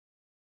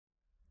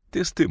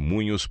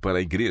Testemunhos para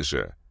a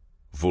Igreja,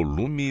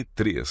 volume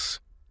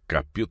 3,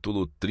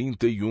 capítulo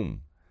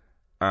 31.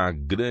 A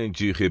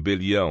Grande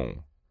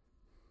Rebelião.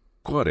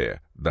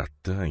 Coré,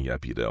 Datã e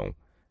Abirão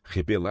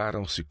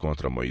rebelaram-se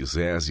contra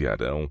Moisés e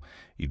Arão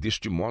e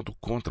deste modo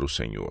contra o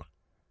Senhor.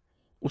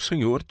 O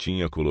Senhor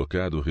tinha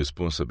colocado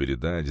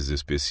responsabilidades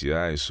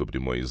especiais sobre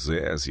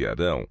Moisés e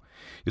Arão,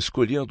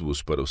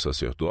 escolhendo-os para o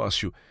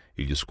sacerdócio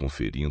e lhes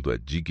conferindo a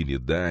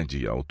dignidade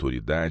e a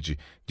autoridade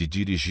de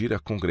dirigir a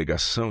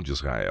congregação de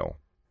Israel.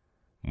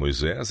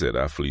 Moisés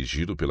era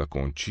afligido pela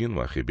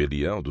contínua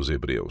rebelião dos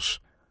hebreus.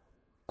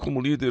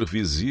 Como líder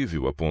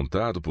visível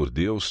apontado por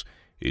Deus,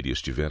 ele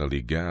estivera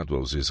ligado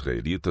aos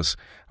israelitas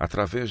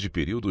através de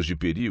períodos de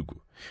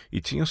perigo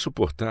e tinha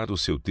suportado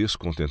seu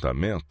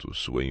descontentamento,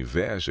 sua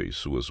inveja e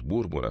suas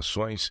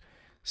murmurações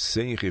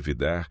sem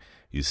revidar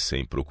e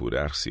sem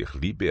procurar ser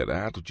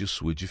liberado de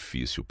sua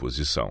difícil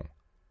posição.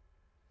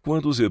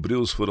 Quando os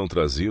hebreus foram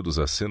trazidos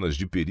a cenas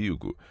de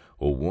perigo,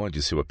 ou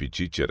onde seu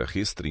apetite era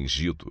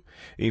restringido,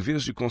 em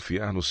vez de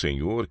confiar no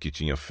Senhor que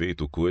tinha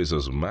feito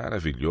coisas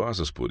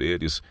maravilhosas por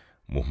eles,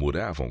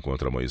 murmuravam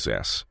contra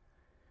Moisés.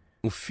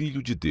 O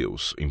Filho de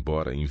Deus,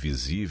 embora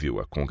invisível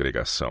à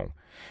congregação,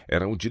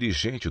 era o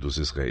dirigente dos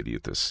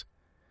israelitas.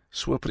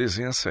 Sua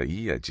presença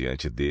ia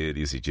diante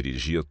deles e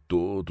dirigia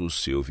todo o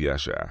seu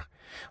viajar,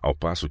 ao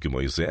passo que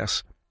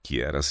Moisés, que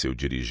era seu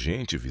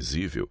dirigente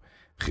visível,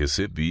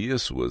 recebia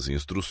suas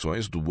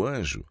instruções do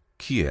anjo,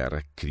 que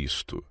era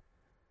Cristo.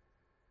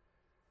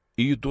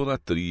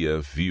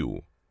 Idolatria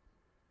vil.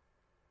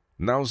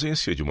 Na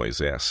ausência de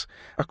Moisés,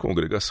 a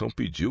congregação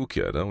pediu que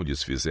Arão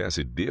lhes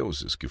fizesse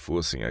deuses que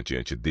fossem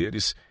adiante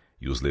deles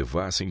e os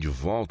levassem de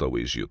volta ao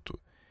Egito.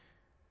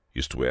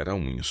 Isto era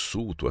um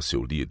insulto a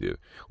seu líder,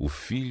 o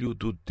Filho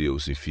do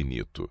Deus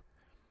infinito.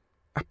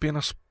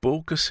 Apenas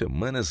poucas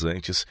semanas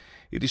antes,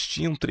 eles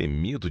tinham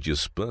tremido de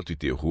espanto e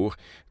terror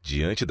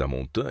diante da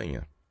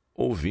montanha,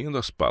 ouvindo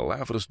as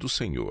palavras do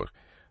Senhor: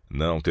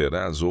 "Não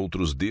terás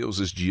outros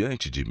deuses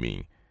diante de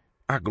mim."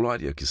 A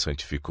glória que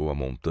santificou a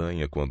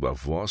montanha quando a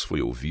voz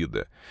foi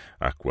ouvida,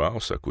 a qual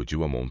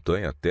sacudiu a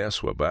montanha até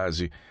sua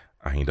base,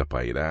 ainda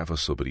pairava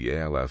sobre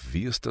ela à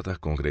vista da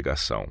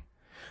congregação.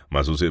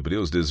 Mas os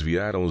hebreus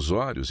desviaram os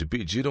olhos e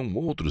pediram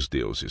outros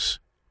deuses.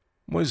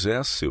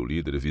 Moisés, seu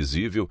líder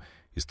visível,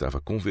 estava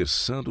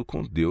conversando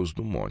com Deus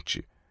no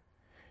monte.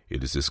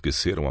 Eles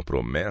esqueceram a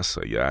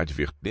promessa e a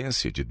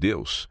advertência de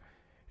Deus: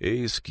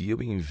 "Eis que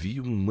eu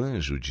envio um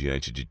anjo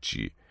diante de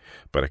ti,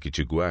 para que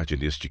te guarde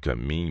neste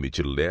caminho e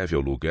te leve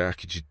ao lugar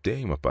que te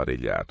tenho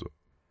aparelhado.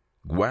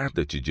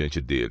 Guarda-te diante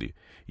dele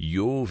e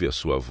ouve a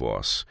sua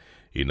voz,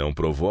 e não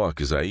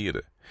provoques a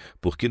ira,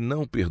 porque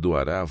não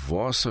perdoará a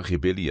vossa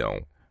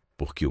rebelião,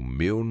 porque o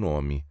meu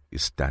nome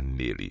está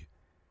nele."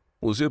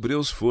 Os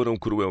hebreus foram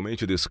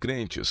cruelmente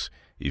descrentes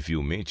e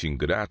vilmente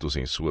ingratos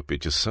em sua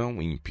petição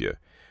ímpia: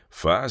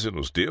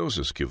 "Faze-nos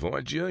deuses que vão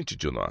adiante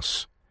de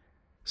nós."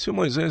 Se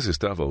Moisés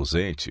estava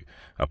ausente,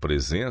 a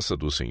presença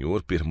do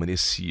Senhor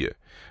permanecia.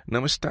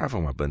 Não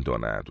estavam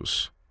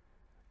abandonados.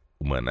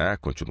 O maná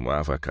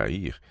continuava a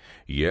cair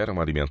e eram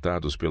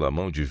alimentados pela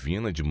mão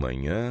divina de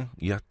manhã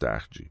e à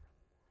tarde.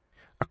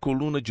 A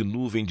coluna de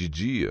nuvem de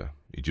dia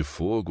e de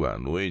fogo à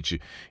noite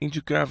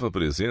indicava a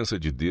presença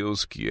de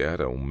Deus, que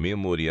era um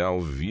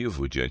memorial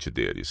vivo diante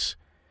deles.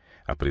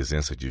 A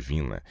presença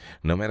divina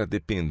não era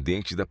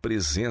dependente da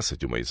presença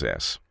de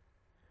Moisés.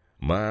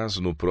 Mas,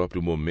 no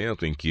próprio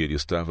momento em que ele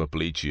estava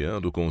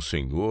pleiteando com o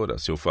Senhor a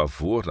seu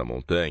favor na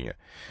montanha,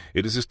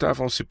 eles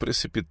estavam se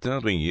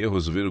precipitando em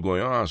erros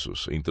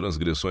vergonhosos, em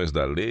transgressões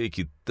da lei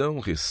que tão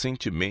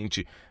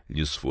recentemente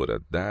lhes fora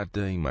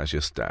dada em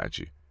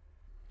majestade.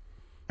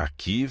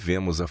 Aqui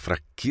vemos a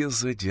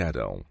fraqueza de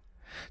Arão.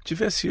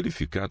 Tivesse ele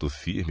ficado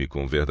firme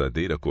com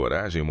verdadeira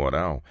coragem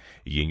moral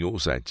e em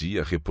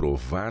ousadia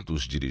reprovado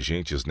os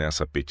dirigentes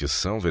nessa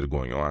petição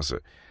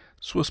vergonhosa,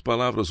 suas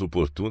palavras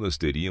oportunas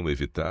teriam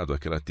evitado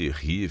aquela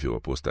terrível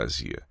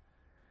apostasia.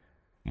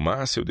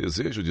 Mas seu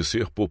desejo de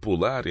ser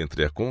popular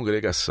entre a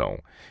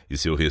congregação e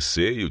seu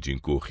receio de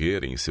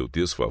incorrer em seu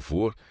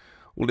desfavor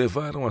o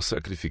levaram a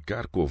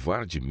sacrificar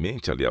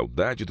covardemente a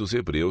lealdade dos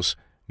hebreus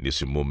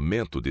nesse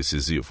momento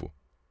decisivo.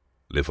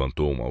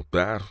 Levantou um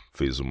altar,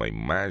 fez uma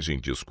imagem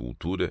de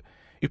escultura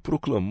e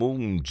proclamou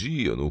um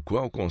dia no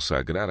qual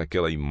consagrar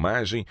aquela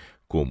imagem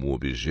como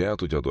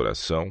objeto de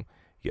adoração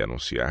e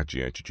anunciar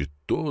diante de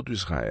todo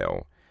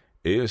Israel: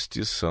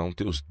 "Estes são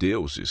teus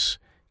deuses,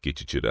 que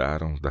te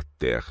tiraram da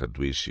terra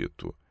do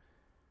Egito."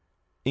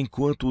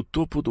 Enquanto o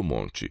topo do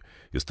monte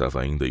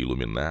estava ainda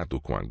iluminado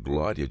com a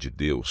glória de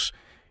Deus,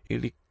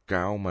 ele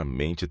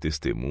calmamente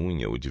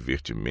testemunha o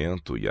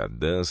divertimento e a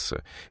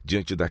dança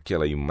diante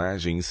daquela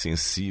imagem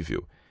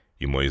insensível,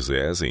 e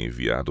Moisés é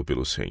enviado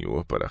pelo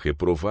Senhor para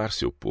reprovar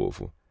seu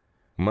povo.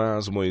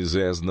 Mas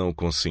Moisés não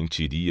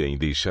consentiria em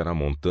deixar a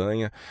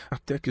montanha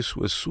até que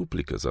suas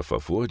súplicas a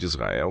favor de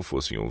Israel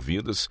fossem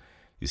ouvidas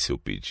e seu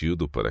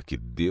pedido para que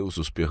Deus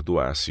os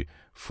perdoasse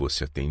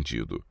fosse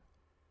atendido.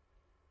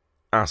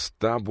 As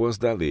tábuas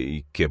da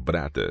lei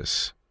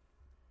quebradas.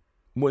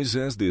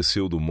 Moisés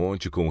desceu do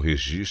monte com um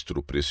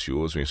registro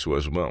precioso em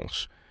suas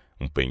mãos,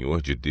 um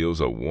penhor de Deus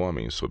ao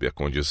homem sob a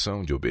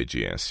condição de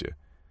obediência.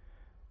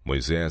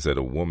 Moisés era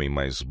o homem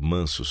mais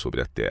manso sobre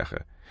a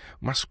terra,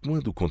 mas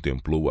quando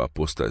contemplou a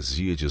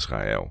apostasia de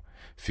Israel,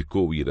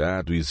 ficou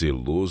irado e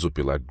zeloso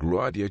pela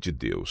glória de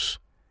Deus.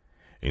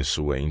 Em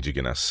sua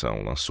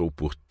indignação, lançou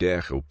por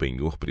terra o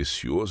penhor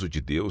precioso de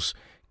Deus,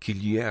 que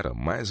lhe era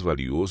mais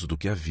valioso do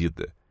que a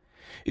vida.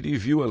 Ele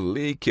viu a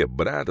lei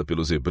quebrada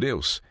pelos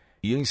hebreus,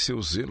 e em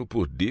seu zelo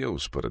por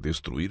Deus para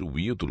destruir o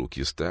ídolo que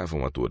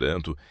estavam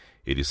adorando,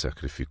 ele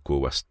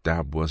sacrificou as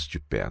tábuas de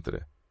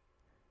pedra.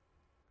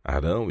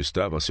 Arão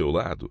estava a seu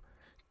lado,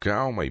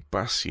 calma e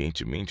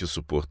pacientemente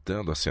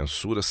suportando a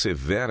censura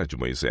severa de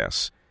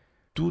Moisés.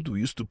 Tudo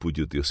isto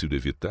podia ter sido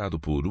evitado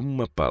por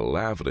uma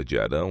palavra de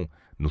Arão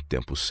no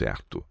tempo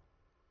certo.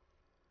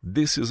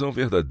 Decisão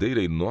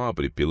verdadeira e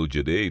nobre pelo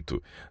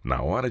direito,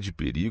 na hora de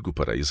perigo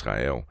para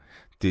Israel,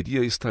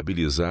 teria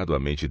estabilizado a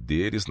mente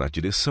deles na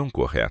direção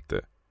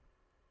correta.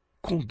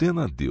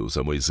 Condena Deus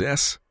a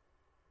Moisés?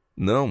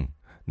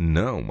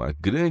 Não, a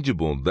grande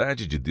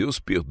bondade de Deus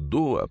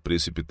perdoa a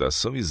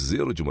precipitação e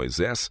zelo de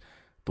Moisés,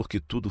 porque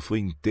tudo foi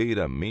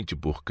inteiramente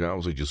por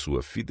causa de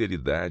sua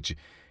fidelidade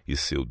e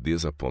seu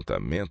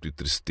desapontamento e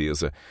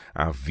tristeza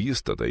à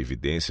vista da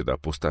evidência da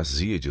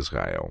apostasia de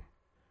Israel.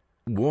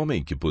 O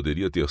homem que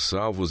poderia ter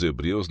salvo os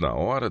hebreus na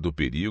hora do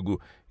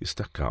perigo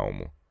está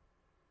calmo.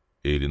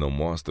 Ele não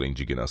mostra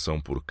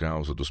indignação por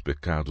causa dos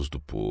pecados do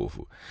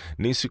povo,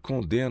 nem se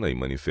condena e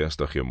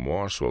manifesta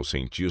remorso ao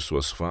sentir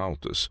suas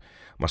faltas,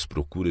 mas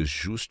procura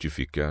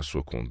justificar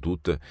sua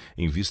conduta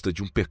em vista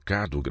de um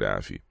pecado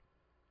grave.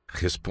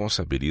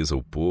 Responsabiliza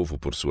o povo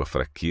por sua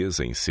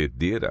fraqueza em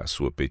ceder à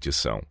sua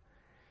petição.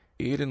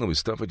 Ele não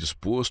estava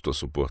disposto a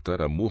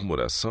suportar a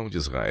murmuração de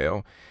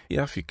Israel e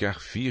a ficar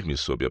firme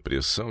sob a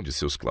pressão de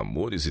seus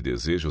clamores e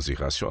desejos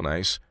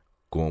irracionais,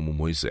 como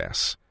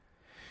Moisés.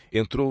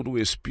 Entrou no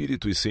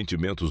espírito e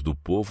sentimentos do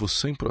povo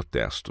sem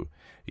protesto,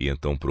 e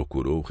então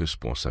procurou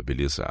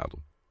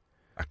responsabilizá-lo.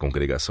 A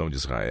congregação de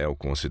Israel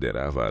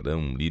considerava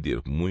Arão um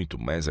líder muito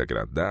mais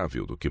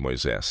agradável do que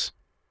Moisés.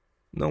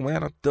 Não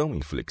era tão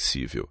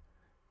inflexível.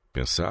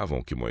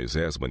 Pensavam que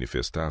Moisés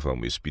manifestava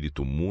um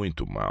espírito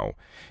muito mau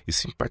e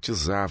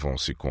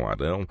simpatizavam-se com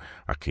Arão,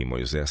 a quem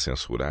Moisés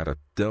censurara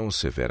tão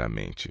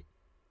severamente.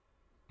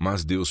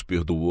 Mas Deus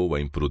perdoou a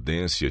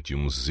imprudência de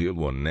um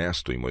zelo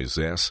honesto em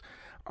Moisés,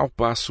 ao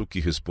passo que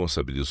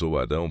responsabilizou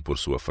Arão por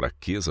sua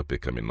fraqueza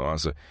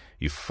pecaminosa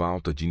e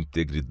falta de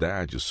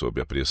integridade sob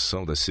a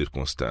pressão das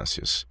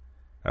circunstâncias.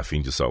 A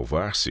fim de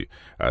salvar-se,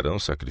 Arão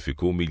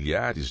sacrificou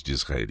milhares de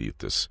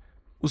israelitas.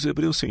 Os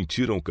hebreus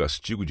sentiram o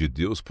castigo de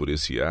Deus por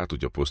esse ato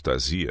de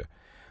apostasia,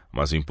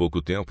 mas em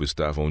pouco tempo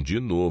estavam de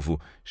novo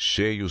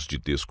cheios de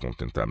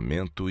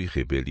descontentamento e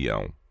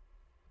rebelião.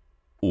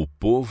 O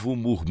povo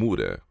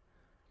murmura.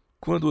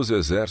 Quando os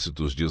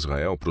exércitos de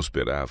Israel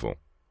prosperavam,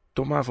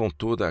 tomavam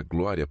toda a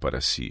glória para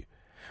si,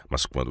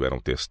 mas quando eram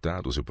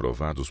testados e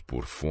provados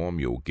por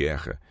fome ou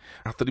guerra,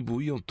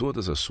 atribuíam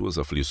todas as suas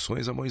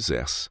aflições a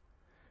Moisés.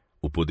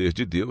 O poder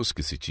de Deus,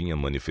 que se tinha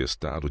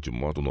manifestado de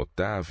modo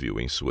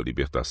notável em sua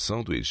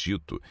libertação do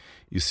Egito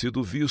e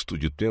sido visto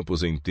de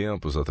tempos em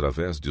tempos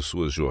através de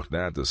suas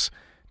jornadas,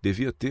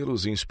 devia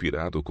tê-los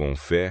inspirado com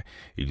fé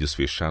e lhes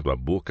fechado a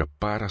boca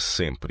para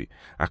sempre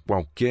a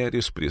qualquer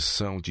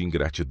expressão de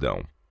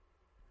ingratidão.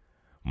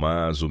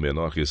 Mas o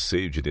menor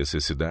receio de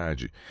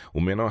necessidade,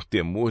 o menor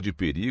temor de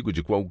perigo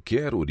de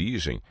qualquer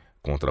origem,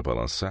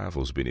 contrabalançava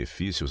os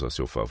benefícios a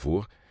seu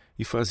favor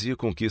e fazia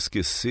com que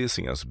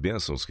esquecessem as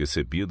bênçãos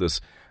recebidas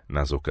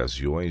nas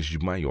ocasiões de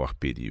maior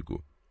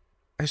perigo.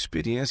 A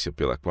experiência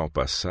pela qual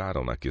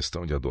passaram na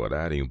questão de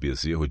adorarem o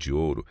bezerro de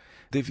ouro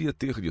devia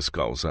ter-lhes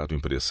causado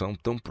impressão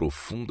tão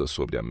profunda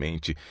sobre a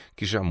mente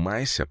que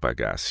jamais se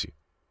apagasse.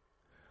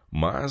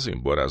 Mas,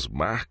 embora as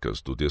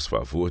marcas do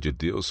desfavor de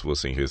Deus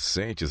fossem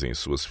recentes em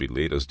suas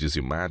fileiras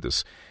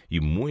dizimadas e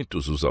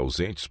muitos os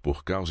ausentes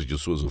por causa de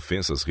suas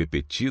ofensas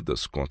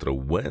repetidas contra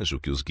o anjo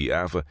que os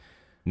guiava,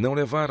 não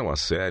levaram a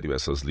sério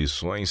essas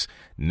lições,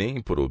 nem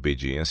por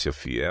obediência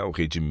fiel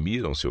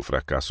redimiram seu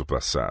fracasso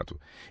passado,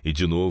 e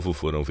de novo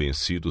foram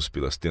vencidos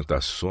pelas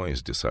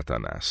tentações de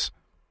Satanás.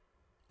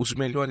 Os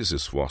melhores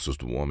esforços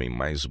do homem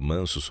mais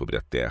manso sobre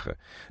a terra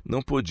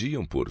não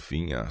podiam pôr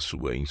fim à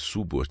sua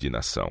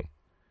insubordinação.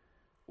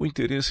 O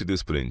interesse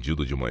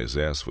desprendido de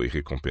Moisés foi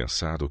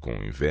recompensado com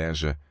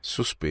inveja,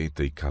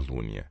 suspeita e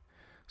calúnia.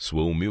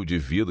 Sua humilde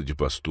vida de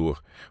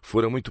pastor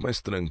fora muito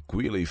mais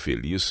tranquila e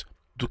feliz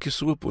do que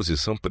sua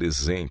posição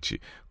presente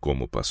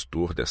como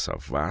pastor dessa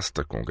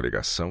vasta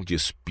congregação de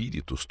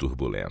espíritos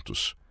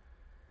turbulentos.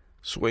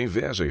 Sua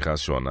inveja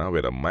irracional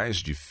era mais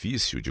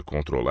difícil de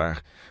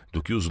controlar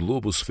do que os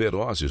lobos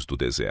ferozes do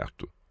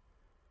deserto.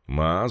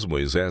 Mas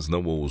Moisés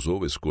não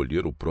ousou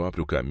escolher o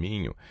próprio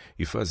caminho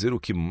e fazer o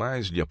que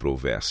mais lhe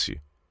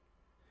aprouvesse.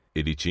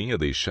 Ele tinha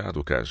deixado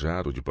o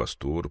cajado de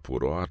pastor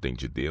por ordem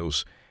de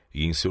Deus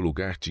e em seu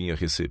lugar tinha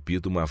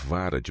recebido uma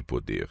vara de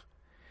poder.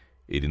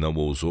 ele não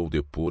ousou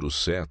depor o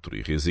cetro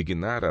e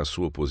resignar a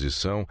sua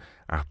posição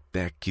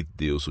até que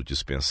Deus o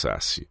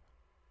dispensasse.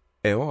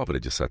 É obra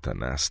de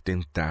Satanás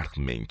tentar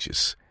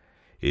mentes.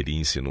 Ele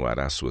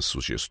insinuará suas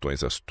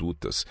sugestões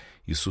astutas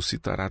e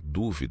suscitará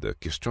dúvida,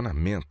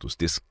 questionamentos,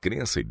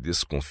 descrença e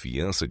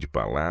desconfiança de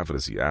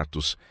palavras e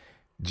atos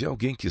de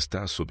alguém que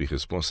está sob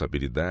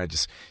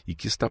responsabilidades e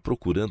que está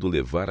procurando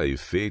levar a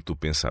efeito o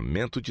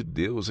pensamento de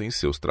Deus em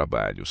seus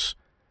trabalhos.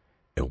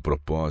 É o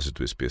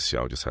propósito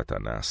especial de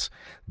Satanás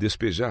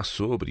despejar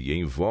sobre e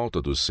em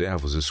volta dos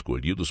servos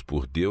escolhidos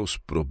por Deus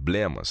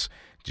problemas,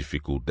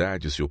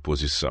 dificuldades e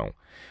oposição,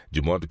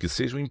 de modo que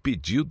sejam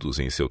impedidos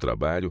em seu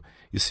trabalho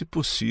e, se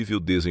possível,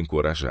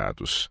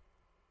 desencorajados.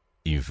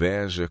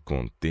 Inveja,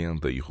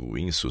 contenda e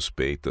ruins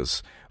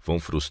suspeitas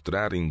vão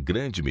frustrar em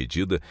grande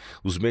medida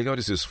os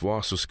melhores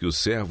esforços que os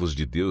servos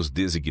de Deus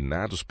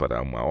designados para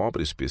uma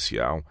obra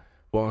especial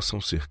possam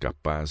ser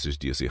capazes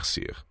de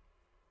exercer.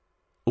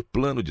 O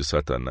plano de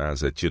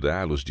Satanás é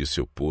tirá-los de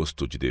seu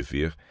posto de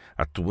dever,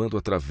 atuando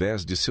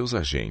através de seus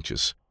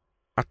agentes.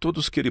 A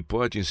todos que ele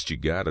pode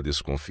instigar a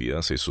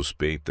desconfiança e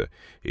suspeita,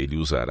 ele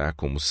usará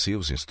como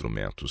seus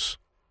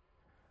instrumentos.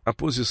 A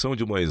posição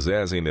de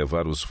Moisés em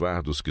levar os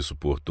fardos que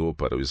suportou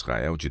para o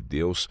Israel de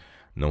Deus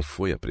não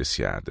foi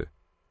apreciada.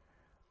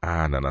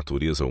 Há na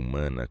natureza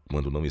humana,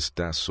 quando não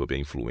está sob a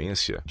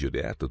influência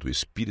direta do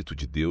Espírito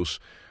de Deus,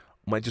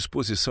 uma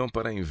disposição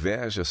para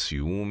inveja,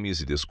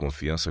 ciúmes e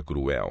desconfiança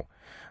cruel,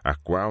 a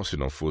qual, se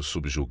não for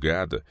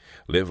subjugada,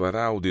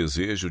 levará ao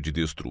desejo de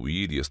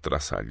destruir e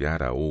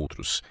estraçalhar a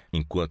outros,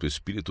 enquanto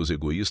espíritos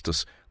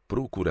egoístas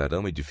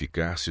procurarão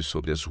edificar-se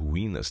sobre as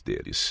ruínas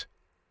deles.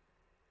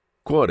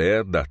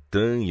 Coré,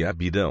 Datã e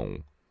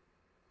Abirão.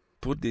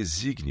 Por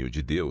desígnio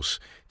de Deus,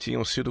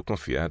 tinham sido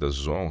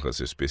confiadas honras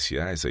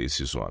especiais a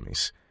esses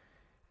homens.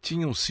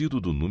 Tinham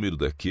sido do número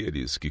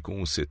daqueles que,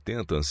 com os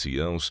 70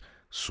 anciãos,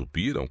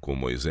 subiram com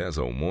Moisés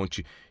ao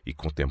monte e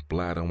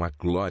contemplaram a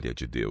glória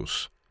de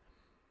Deus.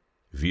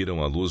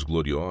 Viram a luz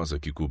gloriosa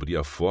que cobria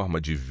a forma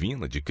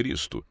divina de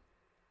Cristo.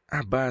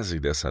 A base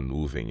dessa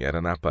nuvem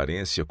era na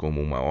aparência como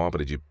uma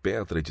obra de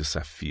pedra de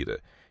safira,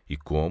 e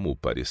como o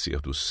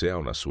parecer do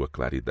céu na sua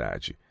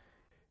claridade.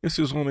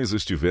 Esses homens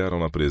estiveram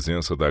na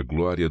presença da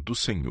glória do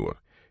Senhor,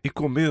 e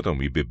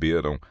comeram e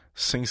beberam,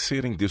 sem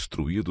serem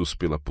destruídos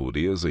pela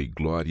pureza e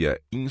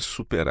glória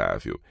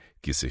insuperável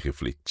que se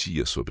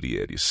refletia sobre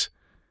eles.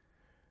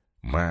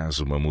 Mas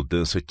uma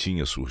mudança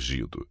tinha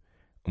surgido.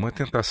 Uma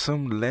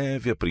tentação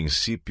leve a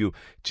princípio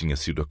tinha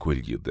sido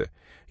acolhida,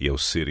 e ao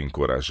ser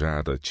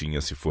encorajada tinha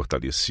se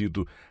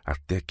fortalecido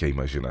até que a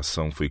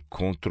imaginação foi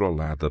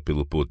controlada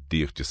pelo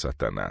poder de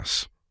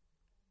Satanás.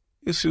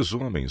 Esses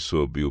homens,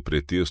 sob o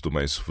pretexto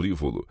mais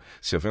frívolo,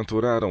 se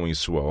aventuraram em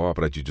sua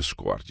obra de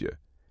discórdia.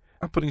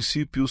 A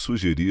princípio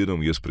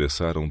sugeriram e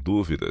expressaram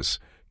dúvidas,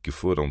 que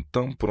foram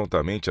tão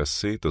prontamente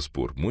aceitas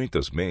por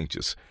muitas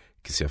mentes,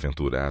 que se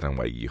aventuraram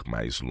a ir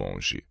mais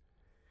longe.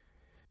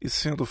 E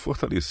sendo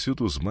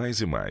fortalecidos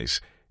mais e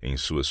mais em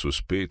suas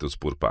suspeitas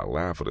por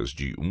palavras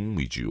de um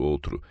e de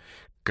outro,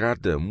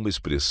 cada um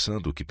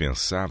expressando o que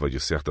pensava de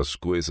certas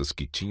coisas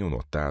que tinham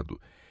notado,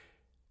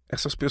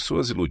 essas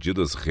pessoas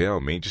iludidas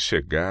realmente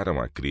chegaram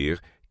a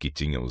crer que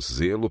tinham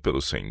zelo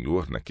pelo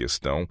Senhor na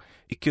questão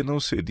e que não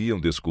seriam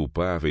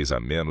desculpáveis a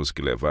menos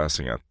que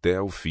levassem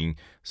até o fim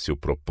seu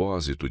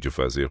propósito de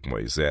fazer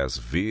Moisés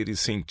ver e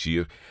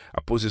sentir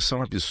a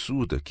posição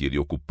absurda que ele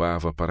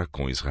ocupava para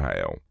com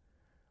Israel.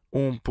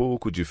 Um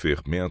pouco de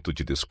fermento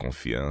de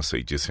desconfiança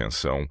e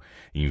dissensão,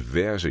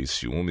 inveja e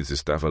ciúmes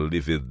estava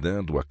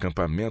levedando o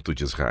acampamento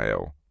de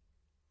Israel.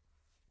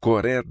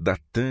 Coré,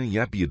 Datã e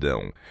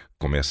Abirão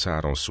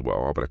começaram sua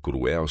obra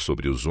cruel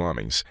sobre os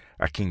homens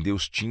a quem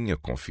Deus tinha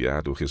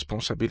confiado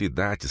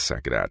responsabilidades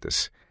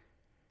sagradas.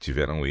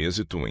 Tiveram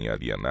êxito em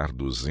alienar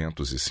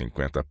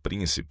 250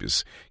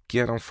 príncipes que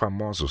eram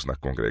famosos na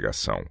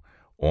congregação,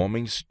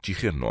 homens de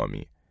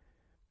renome.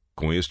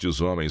 Com estes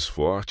homens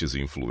fortes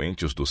e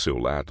influentes do seu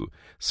lado,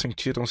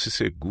 sentiram-se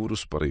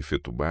seguros para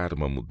efetuar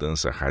uma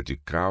mudança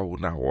radical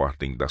na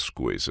ordem das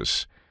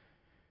coisas.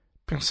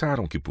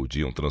 Pensaram que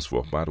podiam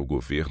transformar o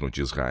governo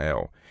de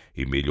Israel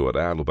e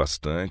melhorá-lo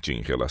bastante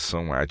em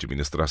relação à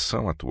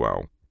administração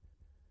atual.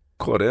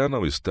 Coré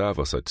não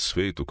estava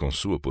satisfeito com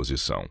sua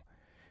posição.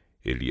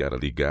 Ele era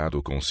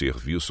ligado com o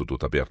serviço do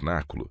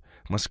tabernáculo,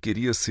 mas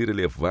queria ser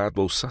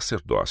elevado ao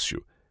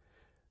sacerdócio.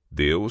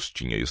 Deus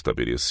tinha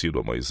estabelecido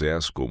a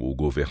Moisés como o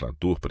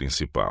governador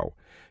principal,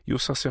 e o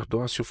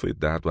sacerdócio foi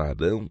dado a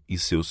Arão e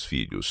seus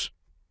filhos.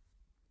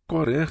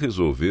 Coré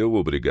resolveu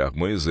obrigar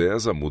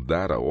Moisés a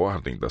mudar a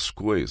ordem das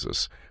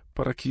coisas,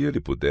 para que ele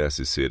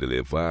pudesse ser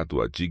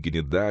elevado à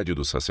dignidade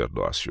do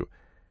sacerdócio.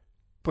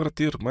 Para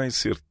ter mais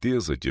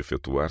certeza de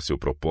efetuar seu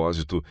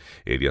propósito,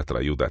 ele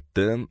atraiu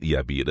Datã e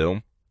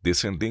Abirão,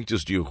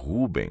 descendentes de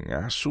Ruben,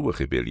 à sua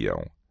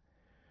rebelião.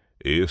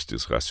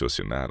 Estes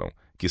raciocinaram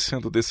que,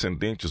 sendo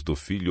descendentes do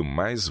filho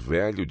mais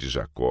velho de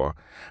Jacó,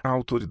 a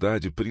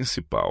autoridade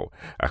principal,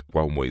 a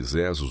qual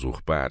Moisés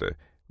usurpara,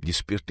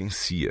 lhes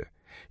pertencia,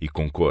 e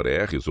com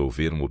Coré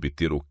resolveram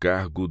obter o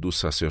cargo do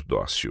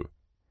sacerdócio.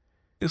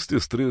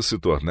 Estes 3 se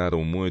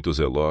tornaram muito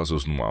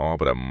zelosos numa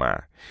obra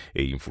má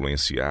e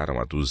influenciaram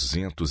a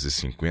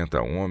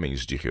 250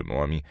 homens de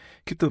renome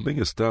que também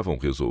estavam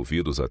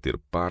resolvidos a ter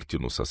parte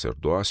no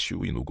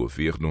sacerdócio e no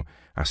governo,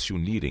 a se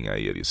unirem a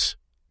eles.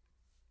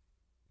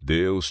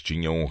 Deus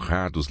tinha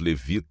honrado os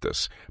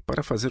levitas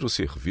para fazer o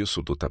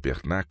serviço do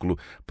tabernáculo,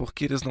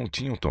 porque eles não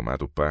tinham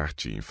tomado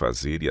parte em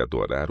fazer e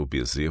adorar o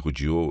bezerro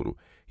de ouro,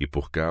 e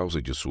por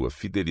causa de sua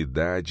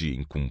fidelidade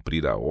em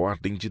cumprir a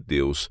ordem de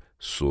Deus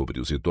sobre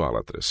os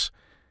idólatras.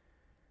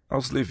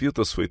 Aos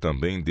levitas foi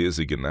também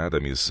designada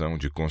a missão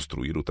de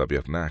construir o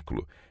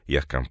tabernáculo e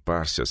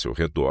acampar-se a seu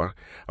redor,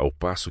 ao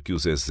passo que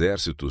os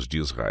exércitos de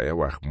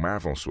Israel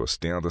armavam suas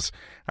tendas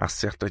a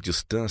certa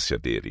distância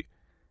dele.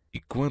 E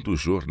quando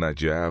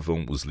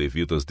jornadeavam, os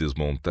levitas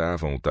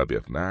desmontavam o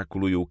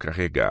tabernáculo e o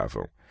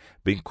carregavam,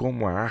 bem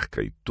como a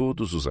arca e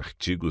todos os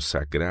artigos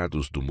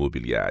sagrados do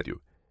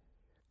mobiliário.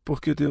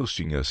 Porque Deus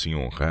tinha assim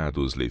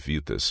honrado os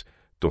levitas,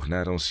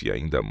 tornaram-se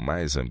ainda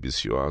mais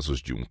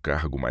ambiciosos de um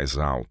cargo mais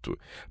alto,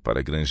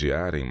 para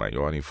granjearem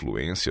maior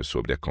influência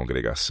sobre a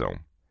congregação.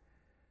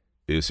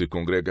 E se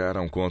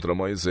congregaram contra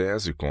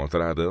Moisés e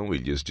contra Arão e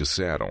lhes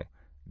disseram: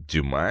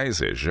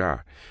 demais é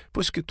já,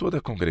 pois que toda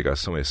a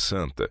congregação é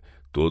santa,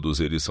 todos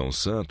eles são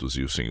santos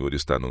e o Senhor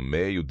está no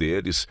meio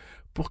deles,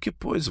 por que,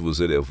 pois, vos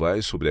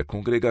elevais sobre a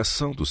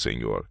congregação do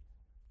Senhor?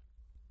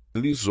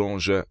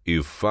 Lisonja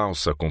e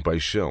falsa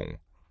compaixão.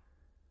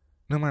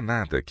 Não há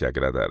nada que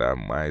agradará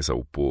mais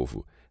ao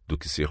povo do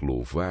que ser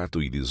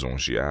louvado e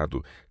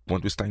lisonjeado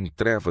quando está em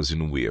trevas e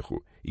no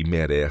erro e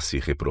merece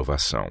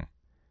reprovação.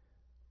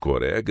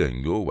 Coré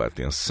ganhou a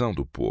atenção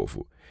do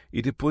povo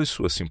e depois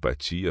sua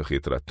simpatia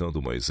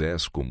retratando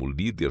Moisés como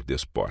líder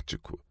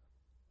despótico.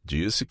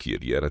 Disse que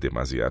ele era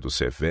demasiado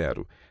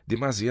severo,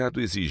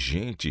 demasiado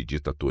exigente e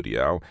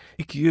ditatorial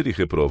e que ele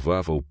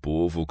reprovava o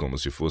povo como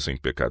se fossem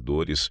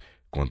pecadores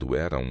quando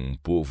eram um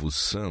povo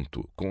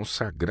santo,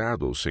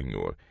 consagrado ao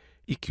Senhor,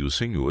 e que o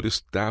Senhor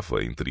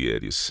estava entre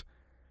eles.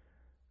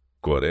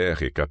 Coré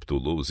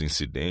recapitulou os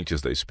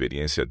incidentes da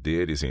experiência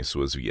deles em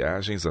suas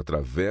viagens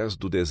através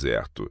do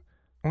deserto,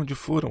 onde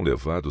foram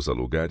levados a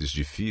lugares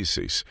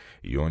difíceis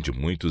e onde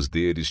muitos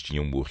deles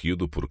tinham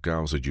morrido por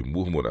causa de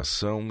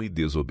murmuração e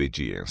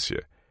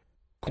desobediência.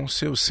 Com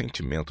seus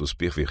sentimentos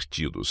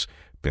pervertidos,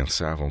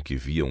 pensavam que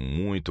viam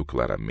muito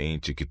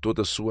claramente que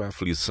toda sua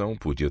aflição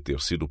podia ter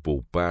sido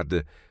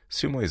poupada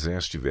se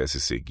Moisés tivesse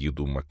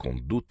seguido uma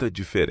conduta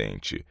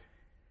diferente.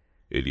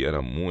 Ele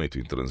era muito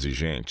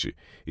intransigente,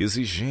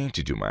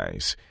 exigente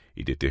demais,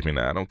 e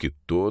determinaram que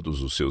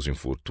todos os seus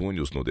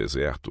infortúnios no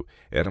deserto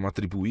eram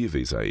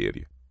atribuíveis a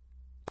ele.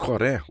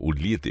 Coré, o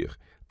líder,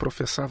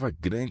 professava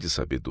grande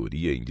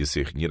sabedoria em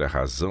discernir a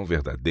razão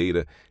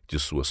verdadeira de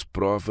suas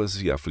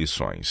provas e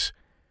aflições.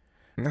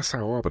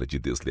 Nessa obra de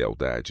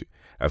deslealdade,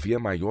 havia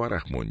maior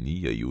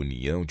harmonia e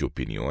união de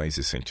opiniões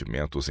e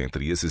sentimentos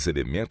entre esses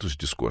elementos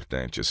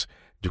discordantes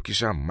do que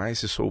jamais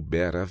se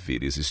soubera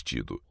haver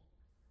existido.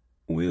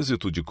 O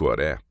êxito de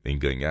Coré em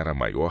ganhar a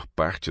maior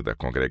parte da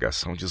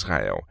congregação de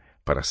Israel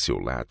para seu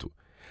lado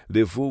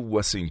levou-o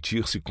a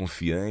sentir-se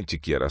confiante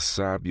que era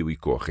sábio e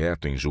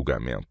correto em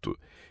julgamento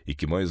e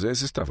que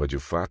Moisés estava de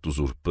fato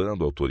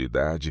usurpando a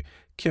autoridade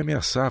que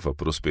ameaçava a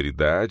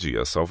prosperidade e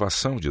a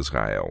salvação de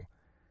Israel.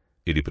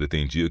 Ele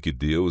pretendia que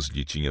Deus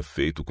lhe tinha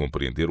feito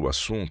compreender o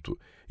assunto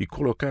e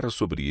colocara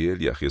sobre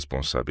ele a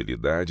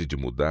responsabilidade de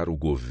mudar o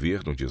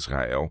governo de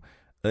Israel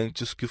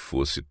antes que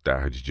fosse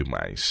tarde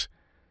demais.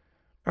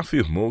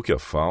 Afirmou que a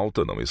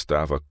falta não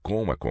estava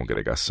com a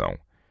congregação,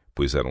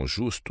 pois eram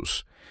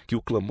justos, que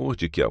o clamor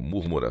de que a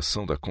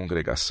murmuração da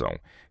congregação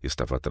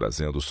estava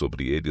trazendo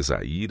sobre eles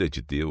a ira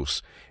de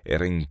Deus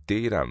era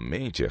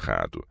inteiramente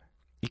errado,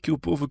 e que o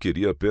povo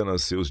queria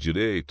apenas seus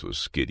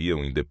direitos,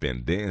 queriam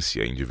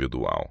independência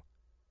individual.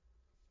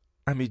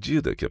 À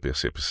medida que a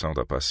percepção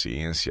da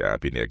paciência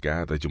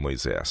abnegada de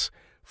Moisés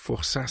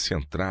forçasse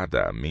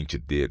entrada à mente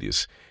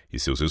deles e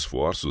seus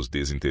esforços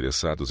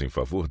desinteressados em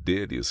favor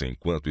deles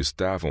enquanto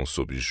estavam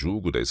sob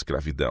jugo da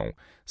escravidão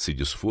se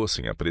lhes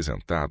fossem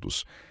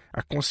apresentados,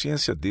 a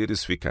consciência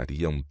deles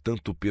ficaria um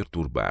tanto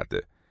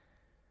perturbada.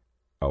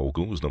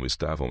 Alguns não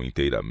estavam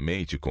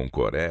inteiramente com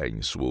Coré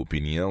em sua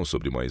opinião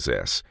sobre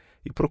Moisés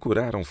e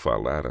procuraram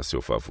falar a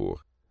seu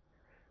favor.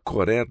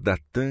 Coré,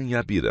 Datã e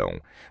Abirão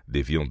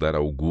deviam dar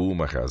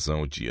alguma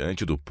razão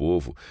diante do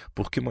povo,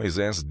 porque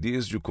Moisés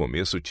desde o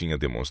começo tinha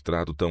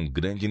demonstrado tão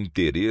grande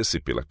interesse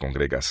pela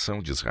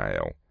congregação de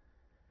Israel.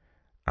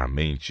 A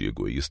mente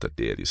egoísta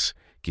deles,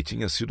 que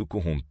tinha sido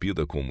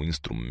corrompida como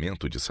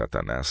instrumento de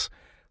Satanás,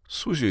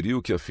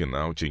 sugeriu que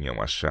afinal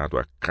tinham achado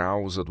a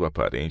causa do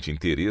aparente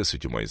interesse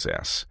de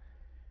Moisés.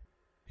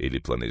 Ele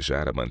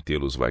planejara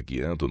mantê-los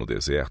vagueando no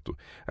deserto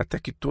até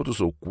que todos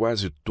ou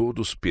quase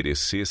todos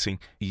perecessem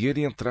e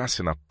ele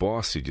entrasse na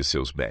posse de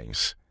seus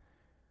bens.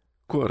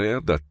 Coré,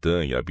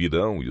 Datã e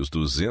Abirão e os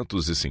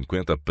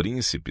 250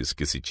 príncipes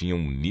que se tinham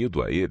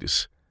unido a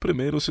eles,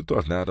 primeiro se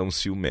tornaram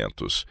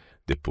ciumentos,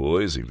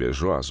 depois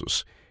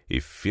invejosos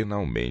e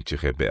finalmente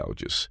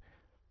rebeldes.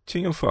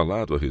 Tinham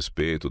falado a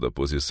respeito da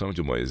posição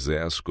de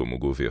Moisés como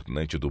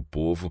governante do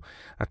povo,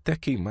 até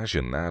que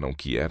imaginaram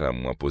que era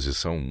uma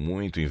posição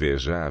muito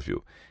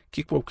invejável,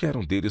 que qualquer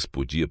um deles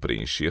podia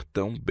preencher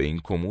tão bem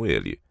como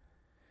ele.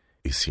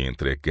 E se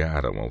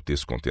entregaram ao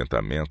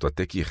descontentamento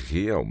até que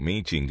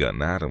realmente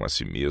enganaram a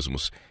si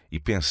mesmos e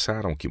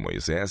pensaram que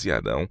Moisés e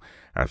Arão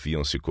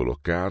haviam se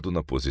colocado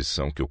na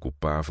posição que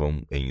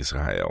ocupavam em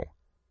Israel.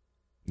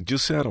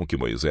 Disseram que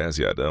Moisés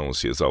e Arão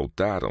se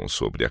exaltaram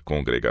sobre a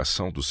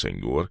congregação do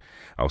Senhor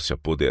ao se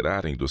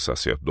apoderarem do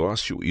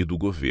sacerdócio e do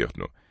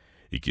governo,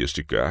 e que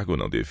este cargo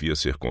não devia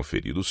ser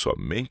conferido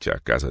somente à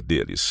casa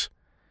deles.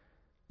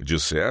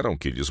 Disseram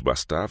que lhes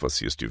bastava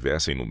se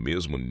estivessem no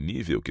mesmo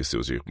nível que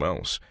seus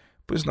irmãos,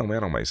 pois não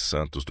eram mais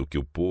santos do que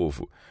o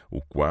povo,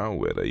 o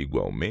qual era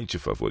igualmente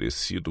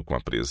favorecido com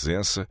a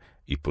presença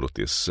e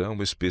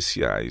proteção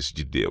especiais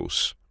de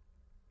Deus.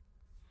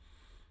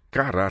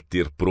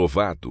 Caráter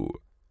provado.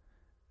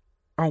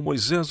 Ao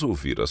Moisés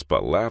ouvir as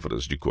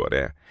palavras de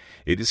Coré,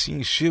 ele se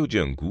encheu de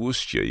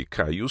angústia e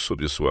caiu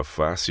sobre sua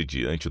face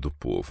diante do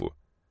povo.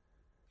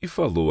 E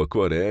falou a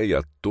Coré e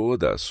a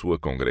toda a sua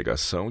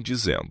congregação,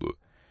 dizendo: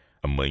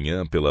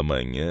 Amanhã pela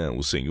manhã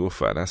o Senhor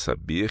fará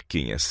saber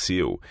quem é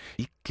seu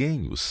e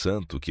quem o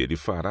santo que ele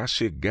fará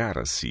chegar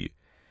a si,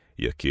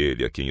 e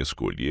aquele a quem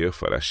escolher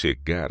fará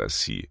chegar a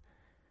si.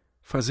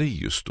 Fazei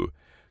isto,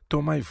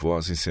 tomai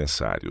vós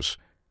incensários,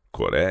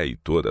 Coré e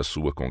toda a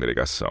sua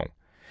congregação,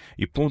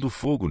 e pondo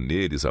fogo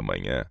neles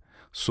amanhã,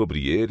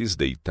 sobre eles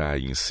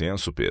deitai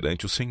incenso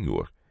perante o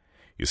Senhor.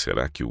 E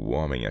será que o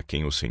homem a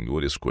quem o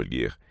Senhor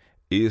escolher,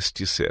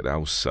 este será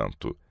o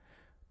santo.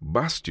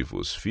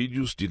 Baste-vos,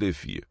 filhos de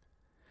Levi.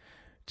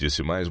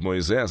 Disse mais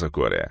Moisés a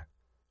Coré: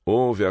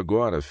 Ouve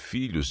agora,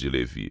 filhos de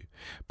Levi,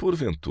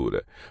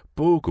 porventura,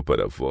 pouco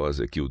para vós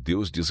é que o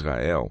Deus de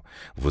Israel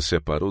vos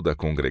separou da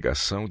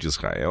congregação de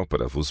Israel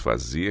para vos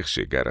fazer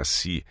chegar a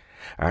si,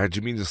 a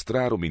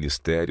administrar o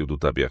ministério do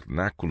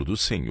tabernáculo do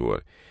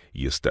Senhor,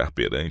 e estar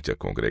perante a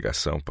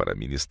congregação para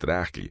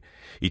ministrar-lhe,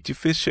 e te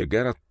fez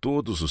chegar a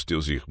todos os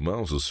teus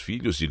irmãos, os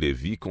filhos de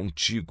Levi,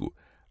 contigo.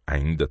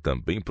 Ainda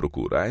também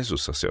procurais o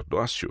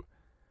sacerdócio?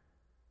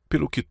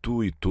 Pelo que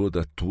tu e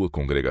toda a tua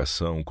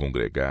congregação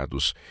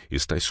congregados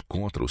estáis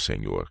contra o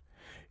Senhor.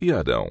 E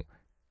Arão,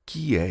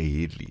 que é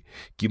ele,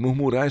 que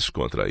murmurais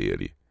contra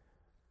ele?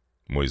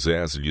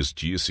 Moisés lhes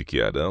disse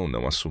que Arão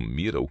não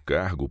assumira o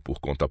cargo por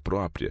conta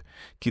própria,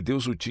 que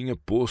Deus o tinha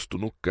posto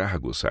no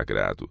cargo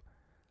sagrado.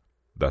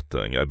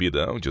 Datã e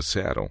Abirão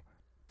disseram: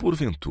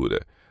 Porventura,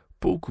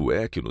 pouco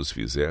é que nos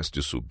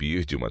fizeste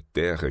subir de uma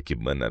terra que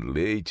mana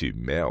leite e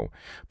mel,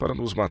 para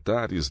nos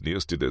matares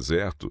neste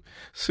deserto,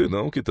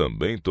 senão que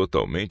também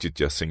totalmente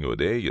te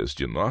assenhoreias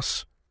de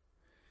nós?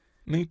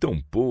 Nem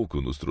tampouco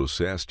nos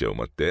trouxeste a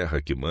uma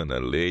terra que mana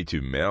leite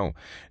e mel,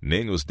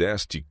 nem nos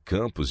deste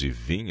campos e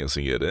vinhas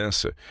em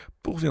herança,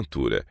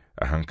 porventura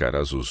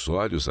arrancarás os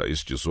olhos a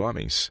estes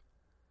homens?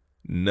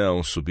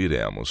 Não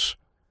subiremos.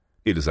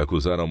 Eles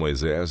acusaram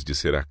Moisés de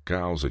ser a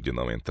causa de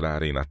não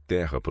entrarem na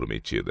terra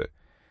prometida.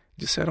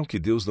 Disseram que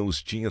Deus não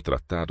os tinha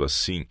tratado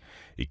assim,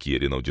 e que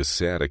ele não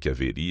dissera que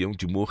haveriam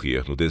de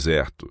morrer no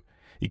deserto,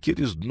 e que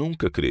eles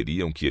nunca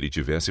creriam que ele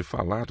tivesse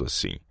falado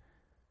assim.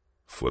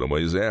 Fora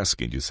Moisés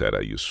quem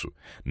dissera isso,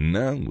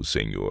 não o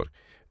Senhor,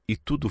 e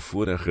tudo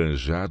fora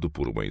arranjado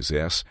por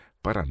Moisés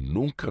para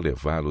nunca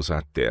levá-los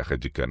à terra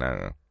de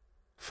Canaã.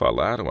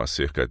 Falaram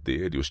acerca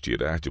dele os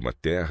tirar de uma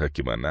terra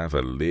que manava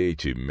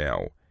leite e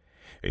mel.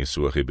 Em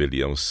sua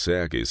rebelião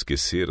cega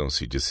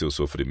esqueceram-se de seus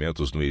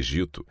sofrimentos no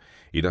Egito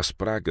e das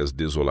pragas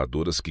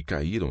desoladoras que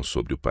caíram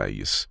sobre o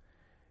país.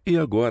 E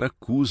agora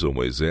acusam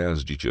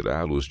Moisés de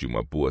tirá-los de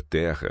uma boa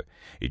terra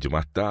e de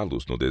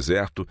matá-los no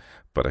deserto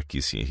para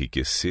que se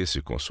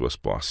enriquecesse com suas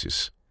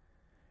posses.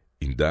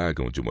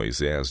 Indagam de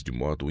Moisés de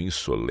modo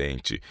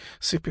insolente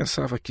se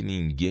pensava que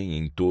ninguém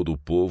em todo o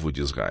povo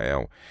de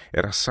Israel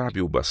era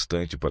sábio o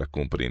bastante para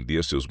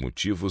compreender seus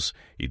motivos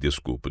e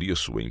descobrir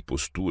sua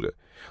impostura,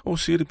 ou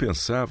se ele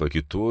pensava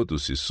que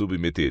todos se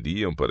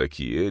submeteriam para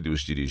que ele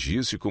os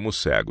dirigisse como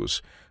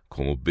cegos,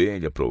 como bem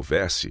lhe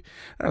aprovesse,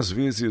 às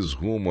vezes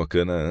rumo a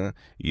Canaã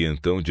e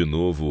então de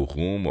novo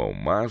rumo ao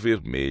Mar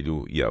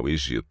Vermelho e ao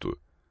Egito.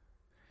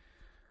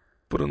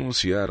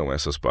 Pronunciaram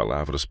essas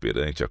palavras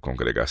perante a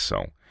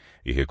congregação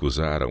e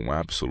recusaram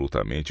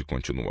absolutamente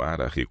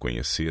continuar a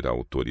reconhecer a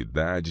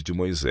autoridade de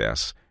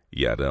Moisés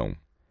e Arão.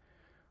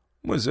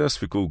 Moisés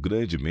ficou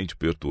grandemente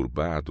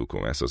perturbado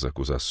com essas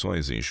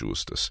acusações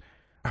injustas.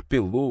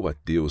 Apelou a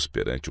Deus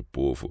perante o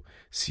povo,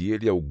 se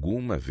ele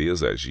alguma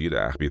vez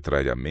agira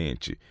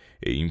arbitrariamente,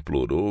 e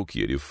implorou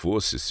que ele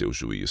fosse seu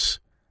juiz.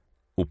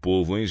 O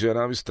povo em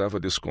geral estava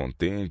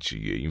descontente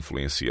e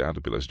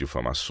influenciado pelas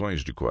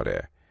difamações de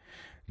Coré.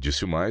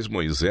 Disse mais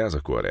Moisés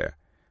a Coré: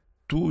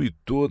 Tu e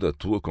toda a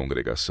tua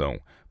congregação,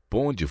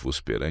 ponde-vos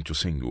perante o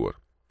Senhor,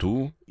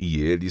 tu e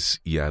eles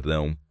e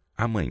Arão,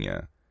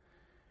 amanhã.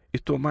 E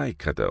tomai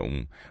cada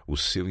um o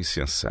seu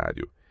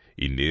incensário,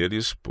 e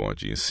neles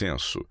ponde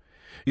incenso,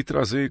 e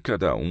trazei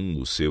cada um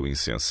o seu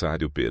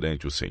incensário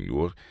perante o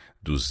Senhor,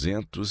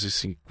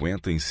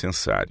 250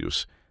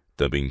 incensários,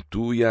 também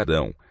tu e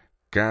Arão,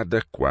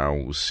 cada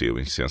qual o seu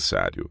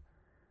incensário.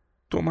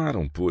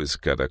 Tomaram, pois,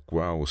 cada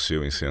qual o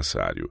seu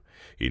incensário,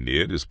 e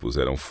neles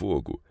puseram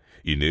fogo,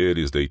 e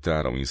neles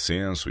deitaram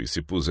incenso, e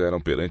se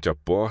puseram perante a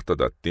porta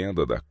da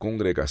tenda da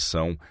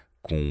congregação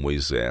com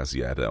Moisés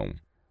e Arão.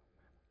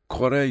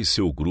 Coré e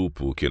seu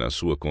grupo, que na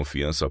sua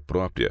confiança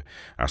própria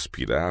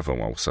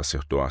aspiravam ao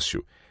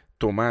sacerdócio,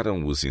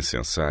 tomaram os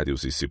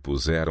incensários e se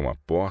puseram à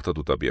porta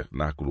do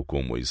tabernáculo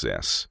com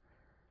Moisés.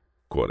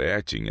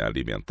 Coré tinha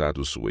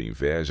alimentado sua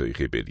inveja e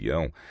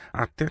rebelião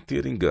até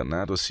ter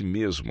enganado a si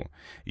mesmo,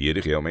 e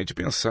ele realmente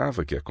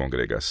pensava que a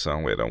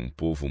congregação era um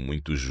povo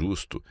muito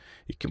justo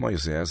e que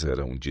Moisés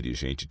era um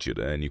dirigente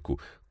tirânico,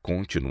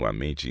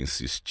 continuamente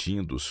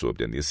insistindo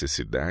sobre a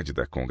necessidade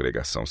da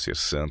congregação ser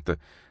santa,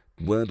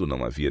 quando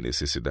não havia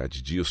necessidade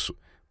disso,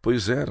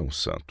 pois eram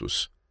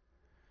santos.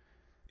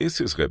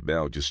 Esses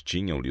rebeldes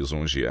tinham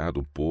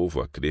lisonjeado o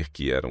povo a crer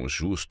que eram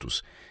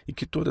justos e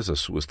que todas as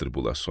suas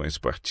tribulações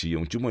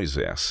partiam de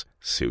Moisés,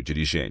 seu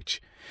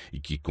dirigente, e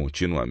que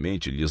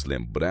continuamente lhes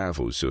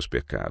lembrava os seus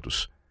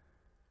pecados.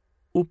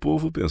 O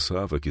povo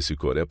pensava que se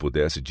Coré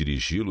pudesse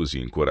dirigi-los e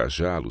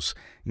encorajá-los,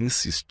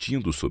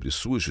 insistindo sobre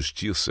sua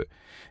justiça,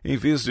 em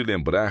vez de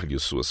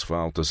lembrar-lhes suas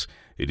faltas,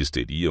 eles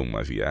teriam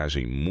uma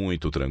viagem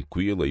muito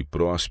tranquila e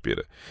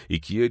próspera, e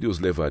que ele os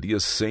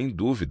levaria sem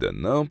dúvida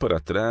não para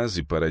trás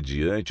e para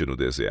diante no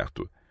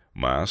deserto,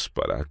 mas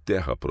para a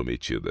terra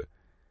prometida.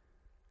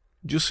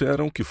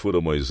 Disseram que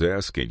fora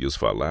Moisés quem lhes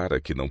falara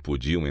que não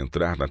podiam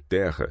entrar na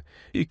terra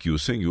e que o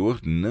Senhor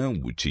não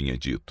o tinha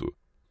dito.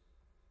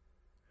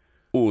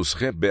 Os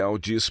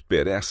rebeldes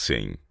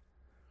perecem.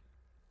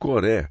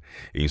 Coré,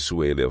 em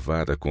sua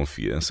elevada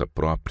confiança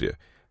própria,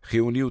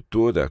 reuniu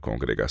toda a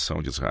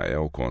congregação de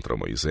Israel contra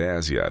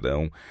Moisés e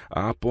Arão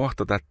à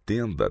porta da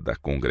tenda da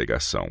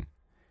congregação.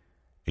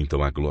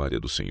 Então a glória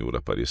do Senhor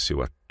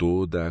apareceu a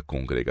toda a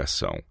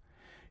congregação.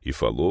 E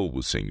falou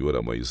o Senhor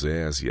a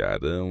Moisés e a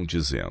Arão,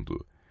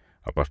 dizendo: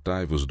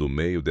 Apartai-vos do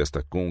meio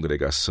desta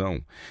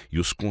congregação, e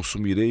os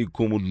consumirei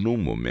como num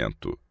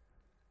momento.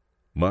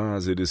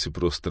 Mas eles se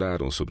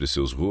prostraram sobre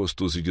seus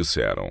rostos e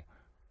disseram: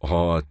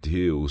 Ó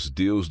Deus,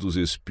 Deus dos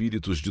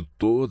espíritos de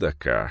toda a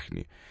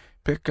carne,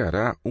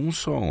 pecará um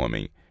só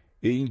homem,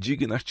 e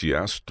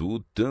indignar-te-ás tu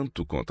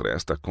tanto contra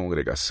esta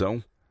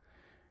congregação?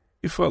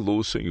 E falou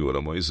o Senhor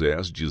a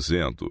Moisés,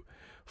 dizendo: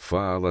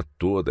 Fala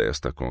toda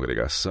esta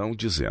congregação,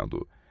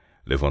 dizendo: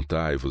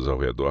 Levantai-vos ao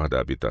redor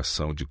da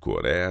habitação de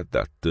Coré,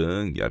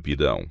 Datã e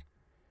Abirão.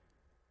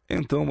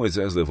 Então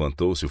Moisés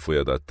levantou-se e foi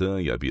a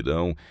Datã e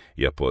Abirão,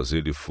 e após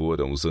ele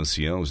foram os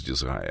anciãos de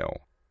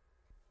Israel.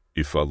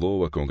 E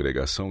falou à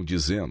congregação,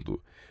 dizendo: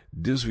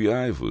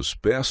 Desviai-vos,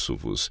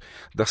 peço-vos,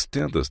 das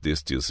tendas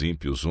destes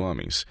ímpios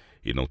homens,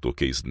 e não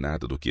toqueis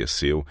nada do que é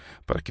seu,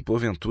 para que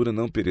porventura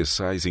não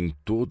pereçais em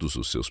todos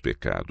os seus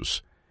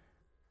pecados.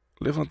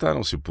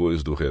 Levantaram-se,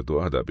 pois, do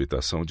redor da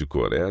habitação de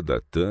Coré,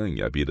 Datã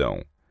e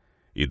Abirão.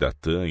 E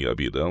Datã e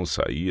Abirão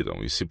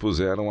saíram e se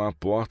puseram à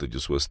porta de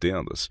suas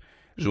tendas,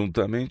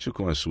 juntamente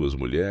com as suas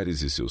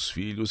mulheres e seus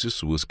filhos e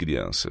suas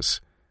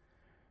crianças.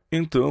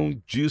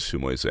 Então disse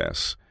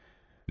Moisés: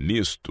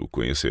 Nisto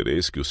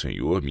conhecereis que o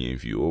Senhor me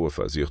enviou a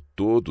fazer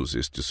todos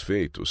estes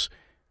feitos,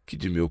 que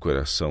de meu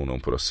coração não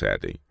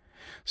procedem.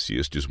 Se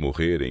estes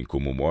morrerem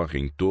como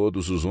morrem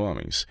todos os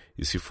homens,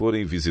 e se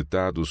forem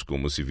visitados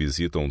como se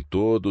visitam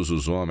todos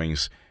os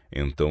homens,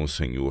 então o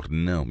Senhor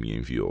não me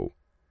enviou.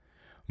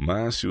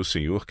 Mas se o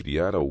Senhor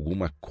criar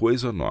alguma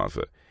coisa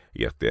nova,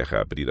 e a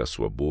terra abrir a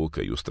sua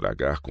boca e os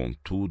tragar com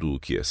tudo o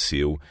que é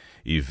seu,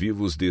 e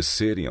vivos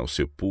descerem ao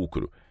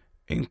sepulcro,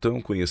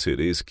 então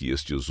conhecereis que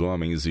estes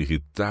homens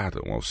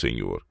irritaram ao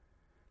Senhor.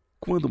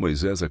 Quando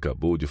Moisés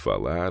acabou de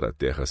falar, a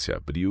terra se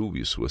abriu,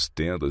 e suas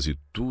tendas e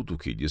tudo o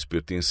que lhes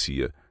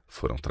pertencia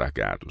foram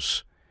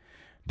tragados.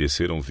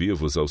 Desceram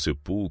vivos ao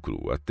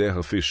sepulcro, a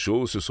terra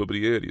fechou-se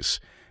sobre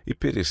eles, e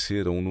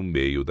pereceram no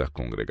meio da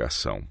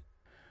congregação.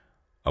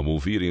 Ao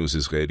ouvirem os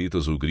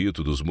israelitas o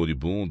grito dos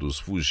moribundos,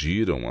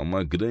 fugiram a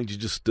uma grande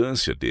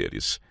distância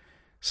deles.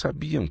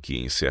 Sabiam que,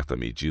 em certa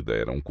medida,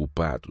 eram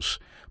culpados,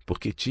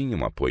 porque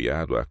tinham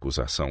apoiado a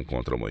acusação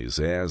contra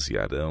Moisés e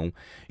Arão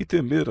e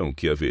temeram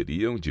que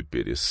haveriam de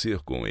perecer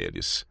com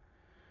eles.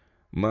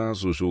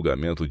 Mas o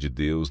julgamento de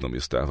Deus não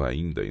estava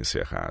ainda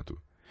encerrado.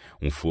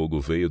 Um fogo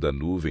veio da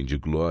nuvem de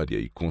glória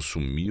e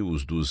consumiu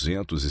os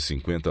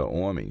 250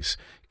 homens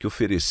que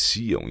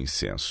ofereciam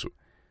incenso.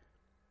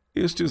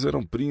 Estes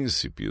eram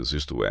príncipes,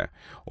 isto é,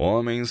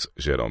 homens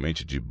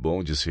geralmente de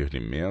bom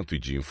discernimento e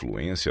de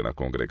influência na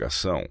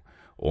congregação,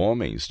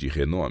 homens de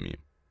renome.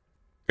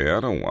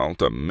 Eram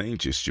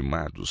altamente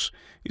estimados,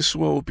 e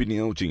sua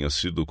opinião tinha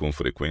sido com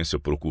frequência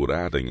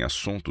procurada em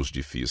assuntos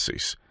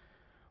difíceis.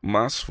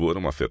 Mas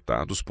foram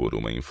afetados por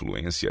uma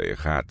influência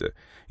errada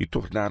e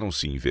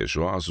tornaram-se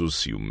invejosos,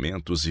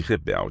 ciumentos e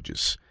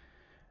rebeldes.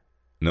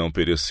 Não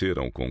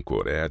pereceram com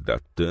Coré,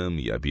 Datã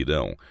e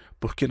Abirão,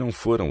 porque não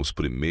foram os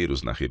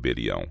primeiros na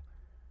rebelião.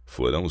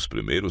 Foram os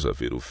primeiros a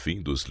ver o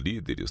fim dos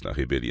líderes na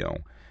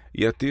rebelião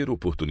e a ter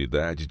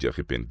oportunidade de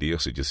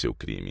arrepender-se de seu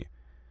crime.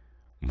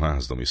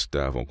 Mas não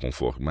estavam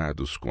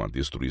conformados com a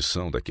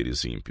destruição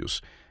daqueles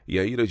ímpios, e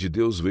a ira de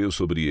Deus veio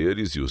sobre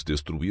eles e os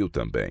destruiu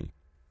também.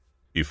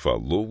 E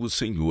falou o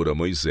Senhor a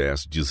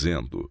Moisés,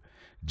 dizendo: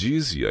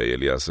 Dize a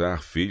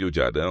Eleazar, filho de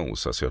Arão, o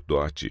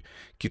sacerdote,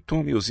 que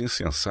tome os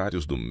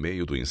incensários do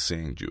meio do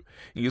incêndio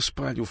e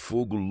espalhe o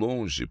fogo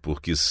longe,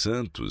 porque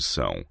santos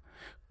são.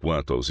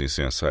 Quanto aos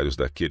incensários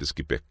daqueles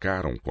que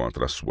pecaram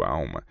contra a sua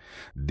alma,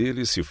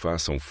 deles se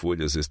façam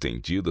folhas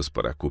estendidas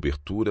para a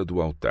cobertura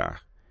do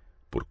altar.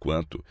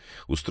 Porquanto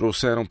os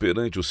trouxeram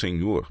perante o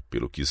Senhor,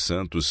 pelo que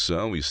santos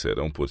são e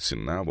serão por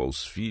sinal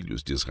aos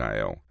filhos de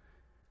Israel.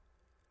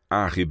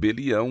 A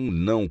rebelião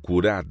não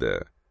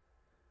curada.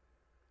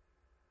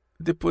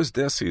 Depois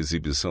dessa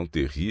exibição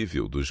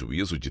terrível do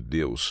juízo de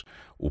Deus,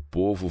 o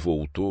povo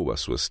voltou às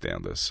suas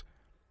tendas.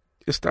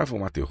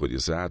 Estavam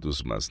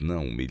aterrorizados, mas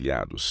não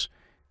humilhados.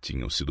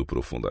 Tinham sido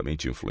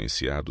profundamente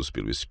influenciados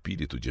pelo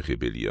espírito de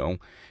rebelião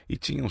e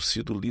tinham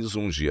sido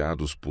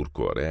lisonjeados por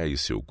Coré e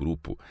seu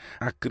grupo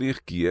a crer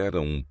que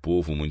eram um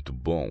povo muito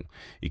bom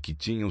e que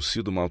tinham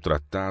sido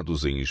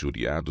maltratados e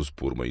injuriados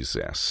por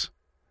Moisés.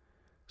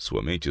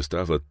 Sua mente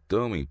estava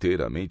tão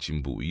inteiramente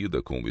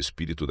imbuída com o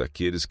espírito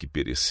daqueles que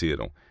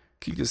pereceram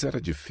que lhes era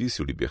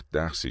difícil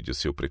libertar-se de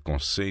seu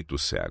preconceito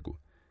cego.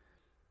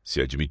 Se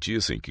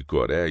admitissem que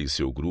Coré e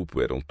seu grupo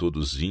eram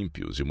todos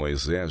ímpios e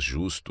Moisés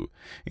justo,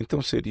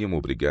 então seriam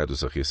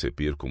obrigados a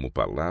receber como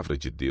palavra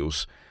de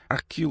Deus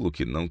aquilo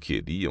que não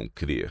queriam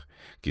crer,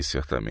 que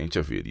certamente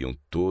haveriam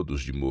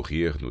todos de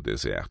morrer no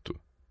deserto.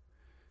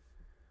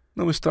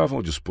 Não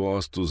estavam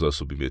dispostos a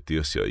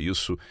submeter-se a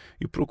isso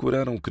e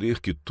procuraram crer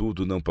que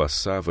tudo não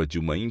passava de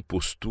uma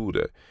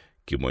impostura,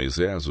 que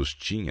Moisés os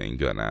tinha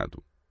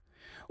enganado.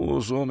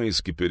 Os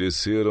homens que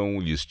pereceram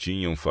lhes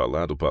tinham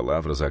falado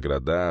palavras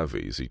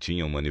agradáveis e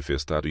tinham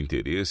manifestado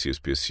interesse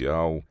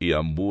especial e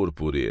amor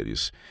por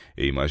eles,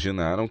 e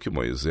imaginaram que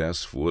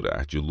Moisés fora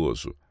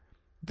ardiloso.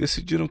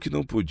 Decidiram que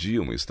não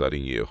podiam estar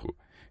em erro,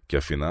 que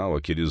afinal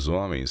aqueles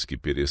homens que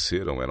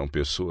pereceram eram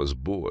pessoas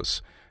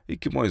boas e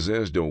que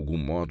Moisés de algum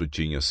modo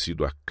tinha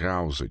sido a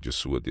causa de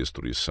sua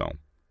destruição.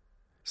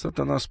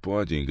 Satanás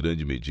pode em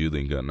grande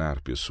medida enganar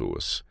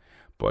pessoas.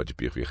 Pode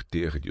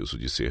perverter-lhes o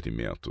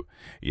discernimento,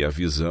 e a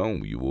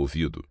visão e o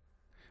ouvido.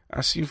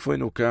 Assim foi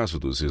no caso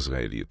dos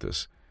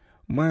israelitas.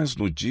 Mas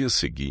no dia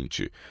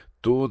seguinte,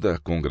 toda a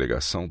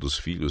congregação dos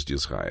filhos de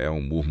Israel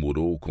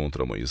murmurou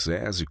contra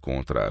Moisés e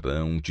contra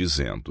Arão,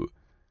 dizendo...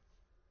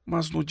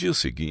 Mas no dia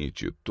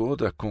seguinte,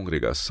 toda a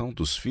congregação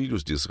dos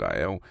filhos de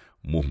Israel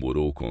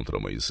murmurou contra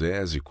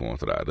Moisés e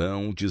contra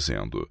Arão,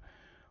 dizendo...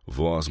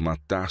 Vós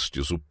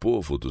matastes o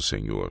povo do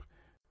Senhor.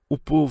 O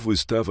povo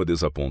estava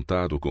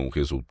desapontado com o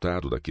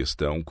resultado da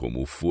questão,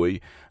 como foi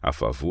a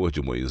favor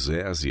de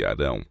Moisés e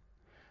Arão.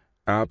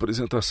 A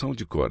apresentação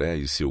de Coré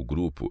e seu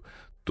grupo,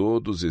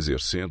 todos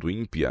exercendo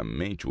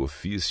impiamente o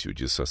ofício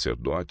de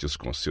sacerdotes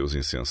com seus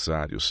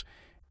incensários,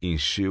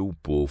 encheu o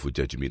povo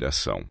de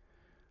admiração.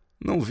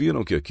 Não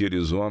viram que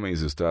aqueles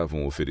homens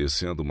estavam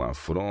oferecendo uma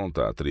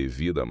afronta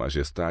atrevida à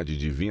majestade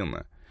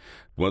divina.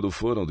 Quando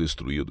foram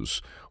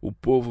destruídos, o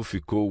povo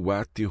ficou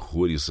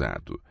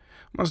aterrorizado.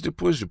 Mas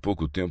depois de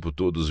pouco tempo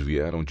todos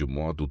vieram de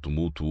modo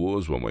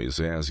tumultuoso a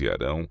Moisés e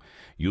Arão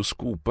e os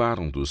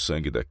culparam do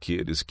sangue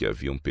daqueles que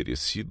haviam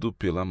perecido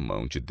pela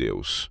mão de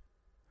Deus.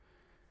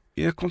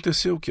 E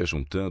aconteceu que,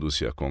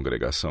 ajuntando-se a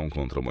congregação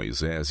contra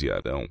Moisés e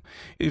Arão,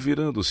 e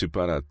virando-se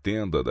para a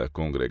tenda da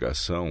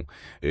congregação,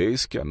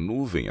 eis que a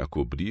nuvem a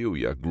cobriu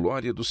e a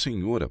glória do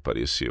Senhor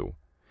apareceu.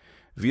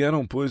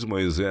 Vieram, pois,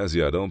 Moisés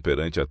e Arão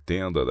perante a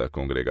tenda da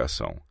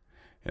congregação.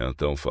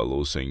 Então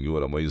falou o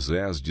Senhor a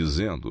Moisés,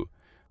 dizendo...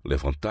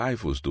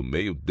 Levantai-vos do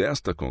meio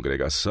desta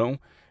congregação,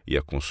 e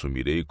a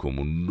consumirei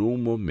como num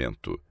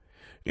momento.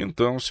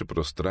 Então se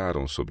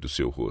prostraram sobre o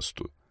seu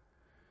rosto.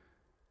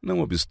 Não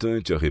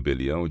obstante a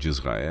rebelião de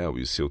Israel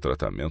e seu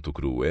tratamento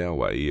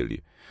cruel a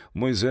ele,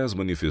 Moisés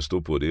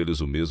manifestou por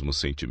eles o mesmo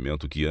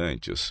sentimento que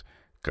antes,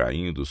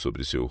 caindo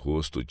sobre seu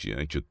rosto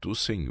diante do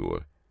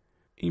Senhor.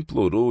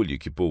 Implorou-lhe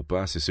que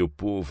poupasse seu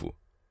povo.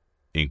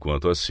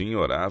 Enquanto assim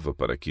orava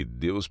para que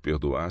Deus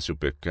perdoasse o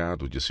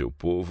pecado de seu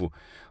povo,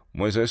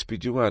 Moisés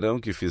pediu a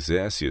Arão que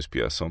fizesse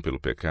expiação pelo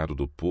pecado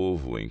do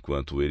povo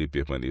enquanto ele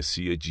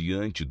permanecia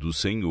diante do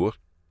Senhor,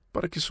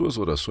 para que suas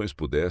orações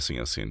pudessem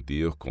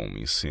ascender com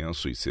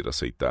incenso e ser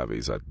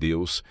aceitáveis a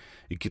Deus,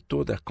 e que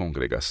toda a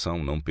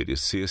congregação não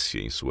perecesse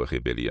em sua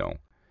rebelião.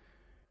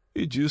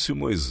 E disse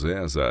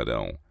Moisés a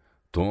Arão: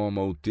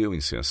 Toma o teu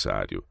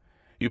incensário,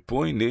 e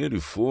põe nele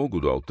fogo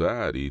do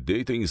altar, e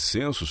deita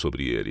incenso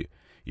sobre ele,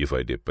 e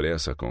vai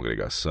depressa à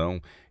congregação,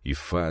 e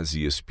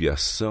faze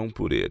expiação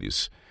por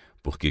eles,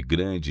 porque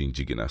grande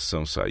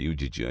indignação saiu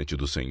de diante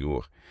do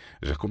Senhor,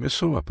 já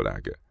começou a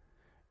praga.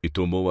 E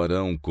tomou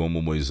Arão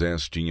como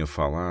Moisés tinha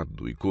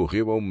falado, e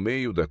correu ao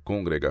meio da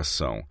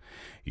congregação,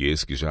 e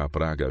eis que já a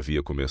praga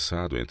havia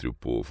começado entre o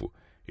povo,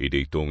 e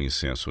deitou um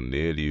incenso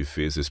nele e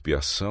fez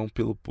expiação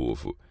pelo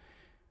povo.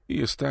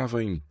 E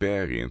estava em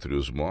pé entre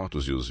os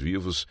mortos e os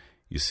vivos,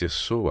 e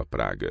cessou a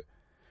praga.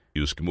 E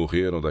os que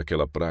morreram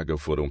daquela praga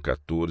foram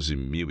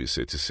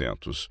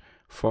 14.700,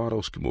 fora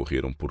os que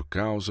morreram por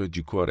causa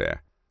de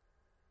Coré.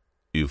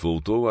 E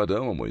voltou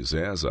Arão a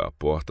Moisés à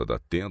porta da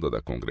tenda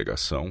da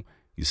congregação,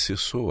 e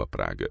cessou a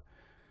praga.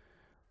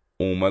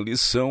 Uma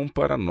lição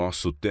para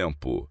nosso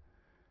tempo.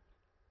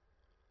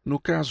 No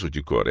caso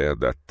de Coré,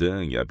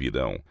 Datã e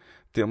Abirão,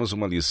 temos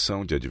uma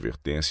lição de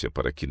advertência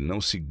para que não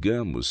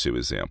sigamos seu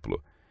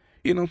exemplo,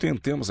 e não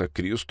tentemos a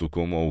Cristo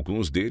como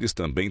alguns deles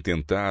também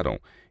tentaram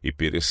e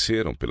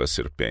pereceram pelas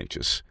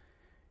serpentes.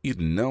 E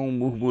não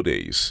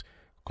murmureis,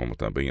 como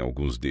também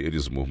alguns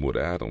deles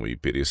murmuraram e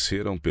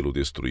pereceram pelo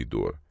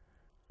destruidor.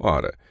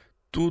 Ora,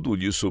 tudo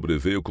lhes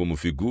sobreveio como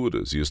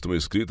figuras e estão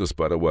escritas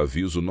para o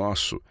aviso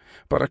nosso,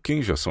 para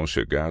quem já são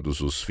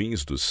chegados os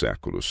fins dos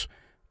séculos.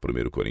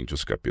 1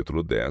 Coríntios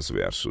capítulo 10,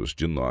 versos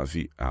de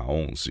 9 a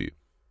 11.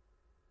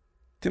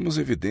 Temos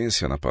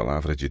evidência na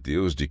palavra de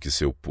Deus de que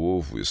seu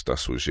povo está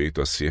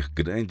sujeito a ser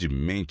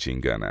grandemente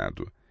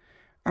enganado.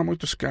 Há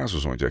muitos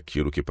casos onde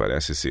aquilo que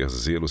parece ser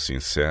zelo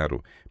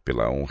sincero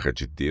pela honra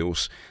de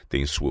Deus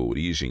tem sua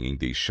origem em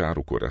deixar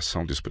o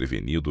coração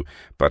desprevenido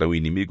para o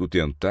inimigo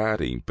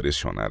tentar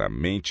impressionar a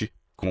mente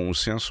com o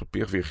senso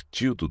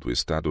pervertido do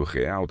estado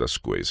real das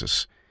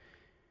coisas.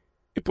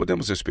 E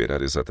podemos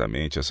esperar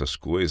exatamente essas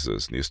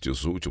coisas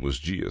nestes últimos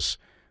dias,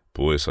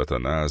 pois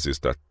Satanás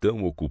está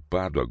tão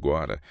ocupado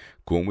agora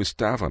como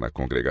estava na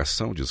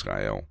congregação de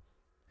Israel.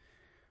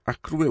 A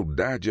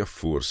crueldade e a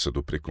força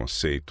do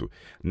preconceito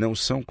não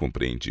são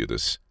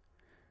compreendidas.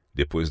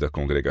 Depois da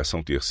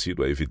congregação ter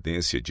sido a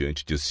evidência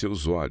diante de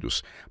seus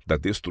olhos da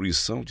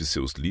destruição de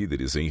seus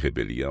líderes em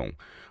rebelião,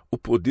 o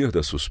poder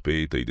da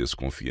suspeita e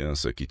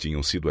desconfiança que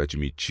tinham sido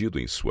admitido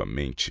em sua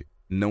mente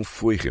não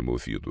foi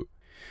removido.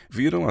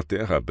 Viram a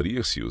terra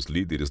abrir-se e os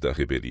líderes da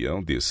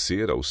rebelião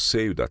descer ao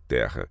seio da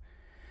terra.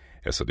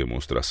 Essa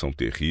demonstração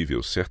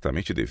terrível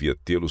certamente devia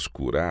tê-los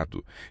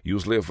curado e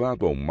os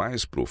levado ao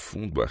mais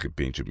profundo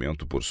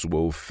arrependimento por sua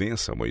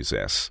ofensa a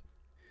Moisés.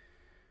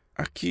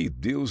 Aqui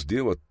Deus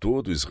deu a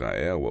todo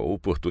Israel a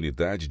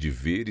oportunidade de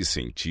ver e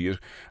sentir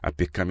a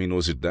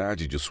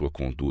pecaminosidade de sua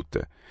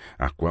conduta,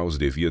 a qual os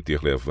devia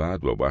ter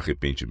levado ao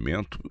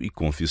arrependimento e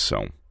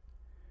confissão.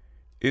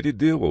 Ele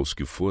deu aos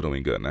que foram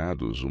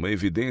enganados uma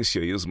evidência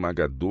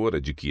esmagadora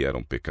de que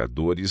eram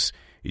pecadores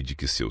e de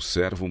que seu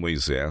servo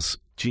Moisés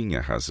tinha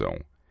razão.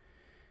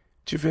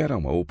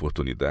 Tiveram a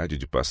oportunidade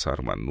de passar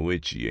uma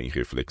noite em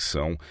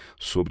reflexão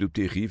sobre o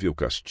terrível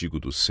castigo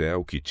do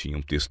céu que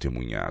tinham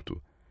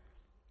testemunhado.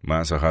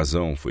 Mas a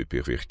razão foi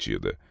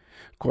pervertida.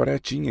 Coré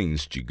tinha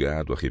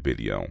instigado a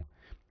rebelião,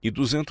 e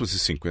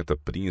 250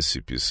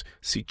 príncipes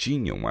se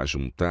tinham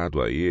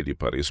ajuntado a ele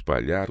para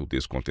espalhar o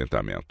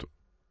descontentamento.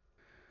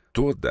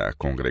 Toda a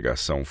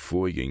congregação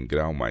foi, em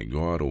grau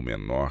maior ou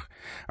menor,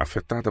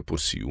 afetada por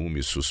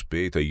ciúme,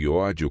 suspeita e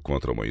ódio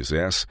contra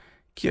Moisés,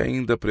 que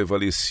ainda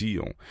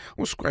prevaleciam,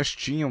 os quais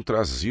tinham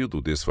trazido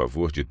o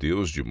desfavor de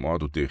Deus de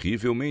modo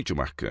terrivelmente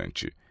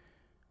marcante.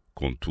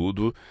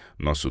 Contudo,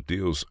 nosso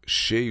Deus,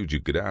 cheio de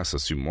graça,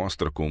 se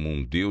mostra como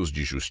um Deus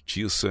de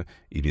justiça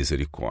e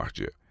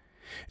misericórdia.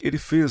 Ele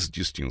fez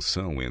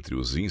distinção entre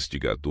os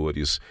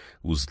instigadores,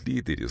 os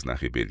líderes na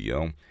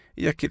rebelião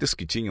e aqueles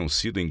que tinham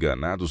sido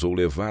enganados ou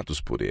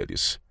levados por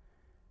eles.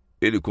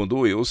 Ele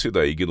condoeu-se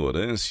da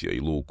ignorância e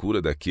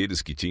loucura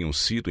daqueles que tinham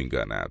sido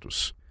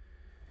enganados.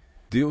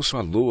 Deus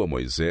falou a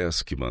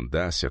Moisés que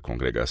mandasse a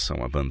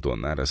congregação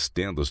abandonar as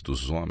tendas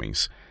dos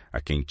homens a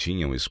quem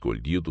tinham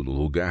escolhido no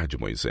lugar de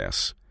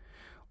Moisés.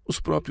 Os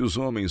próprios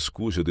homens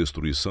cuja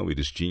destruição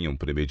eles tinham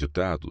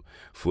premeditado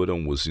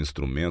foram os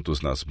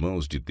instrumentos nas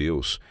mãos de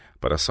Deus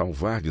para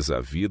salvar-lhes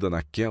a vida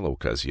naquela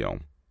ocasião.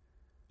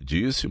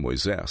 Disse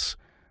Moisés: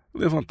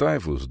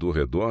 levantai-vos do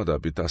redor da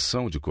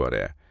habitação de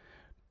Coré.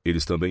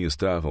 Eles também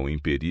estavam em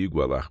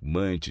perigo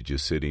alarmante de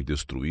serem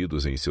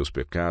destruídos em seus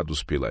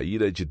pecados pela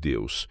ira de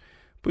Deus,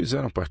 pois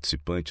eram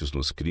participantes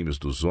nos crimes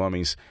dos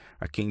homens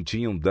a quem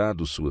tinham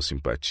dado sua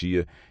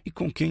simpatia e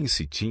com quem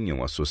se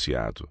tinham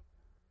associado.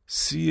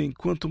 Se,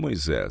 enquanto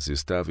Moisés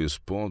estava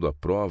expondo a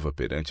prova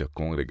perante a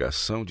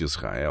congregação de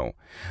Israel,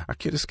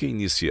 aqueles que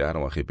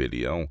iniciaram a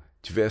rebelião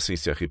tivessem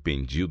se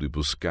arrependido e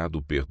buscado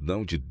o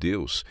perdão de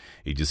Deus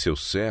e de seu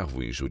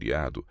servo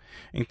injuriado,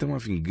 então a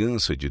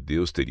vingança de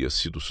Deus teria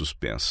sido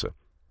suspensa.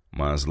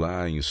 Mas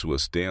lá em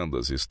suas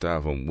tendas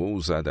estavam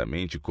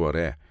ousadamente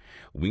Coré,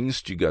 o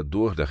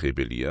instigador da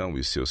rebelião,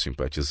 e seus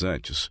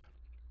simpatizantes,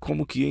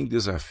 como que em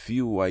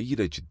desafio à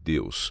ira de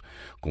Deus,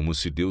 como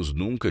se Deus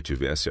nunca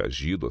tivesse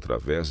agido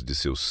através de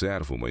seu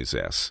servo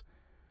Moisés.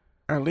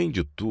 Além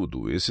de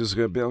tudo, esses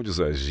rebeldes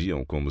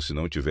agiam como se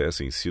não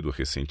tivessem sido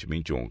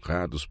recentemente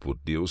honrados por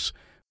Deus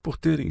por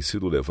terem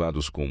sido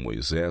levados com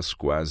Moisés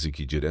quase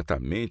que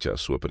diretamente à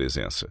sua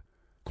presença,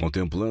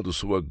 contemplando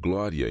sua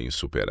glória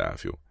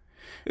insuperável.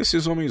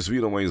 Esses homens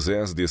viram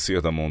Moisés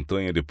descer da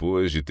montanha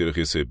depois de ter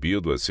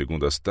recebido as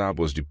segundas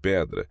tábuas de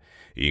pedra,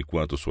 e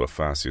enquanto sua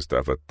face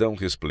estava tão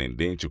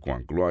resplendente com a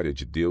glória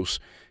de Deus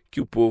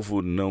que o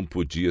povo não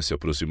podia se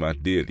aproximar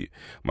dele,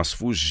 mas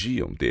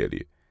fugiam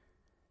dele.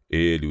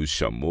 Ele os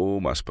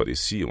chamou, mas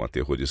pareciam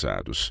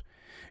aterrorizados.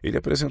 Ele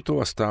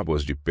apresentou as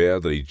tábuas de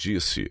pedra e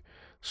disse: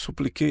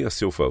 Supliquei a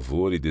seu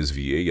favor e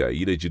desviei a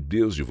ira de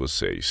Deus de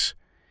vocês.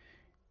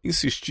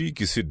 Insisti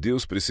que se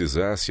Deus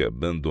precisasse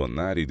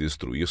abandonar e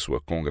destruir sua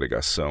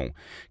congregação,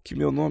 que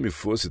meu nome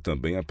fosse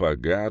também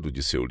apagado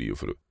de seu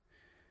livro.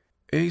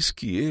 Eis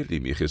que ele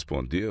me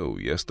respondeu,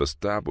 e estas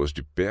tábuas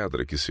de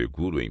pedra que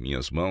seguro em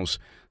minhas mãos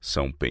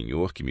são o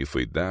penhor que me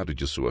foi dado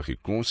de sua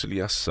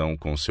reconciliação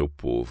com seu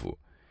povo.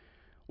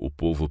 O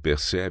povo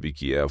percebe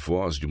que é a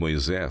voz de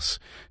Moisés,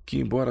 que,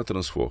 embora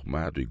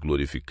transformado e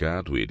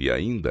glorificado, ele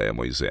ainda é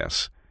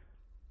Moisés.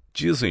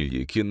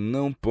 Dizem-lhe que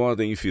não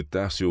podem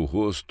fitar seu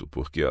rosto,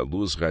 porque a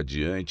luz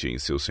radiante em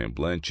seu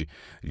semblante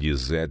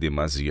lhes é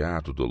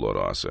demasiado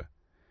dolorosa.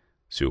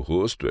 Seu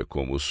rosto é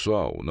como o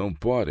sol, não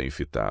podem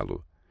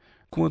fitá-lo.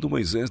 Quando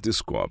Moisés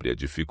descobre a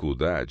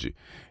dificuldade,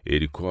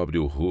 ele cobre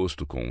o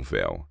rosto com um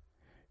véu.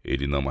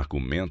 Ele não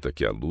argumenta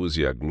que a luz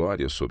e a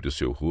glória sobre o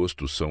seu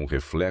rosto são o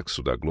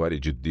reflexo da glória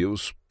de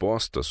Deus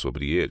posta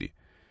sobre ele,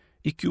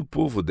 e que o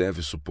povo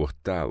deve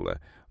suportá-la,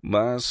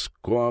 mas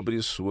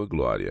cobre sua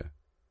glória.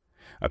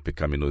 A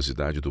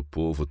pecaminosidade do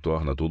povo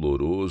torna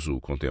doloroso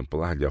o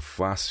contemplar-lhe a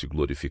face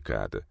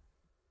glorificada.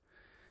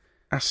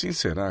 Assim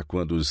será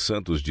quando os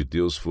santos de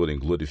Deus forem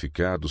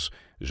glorificados,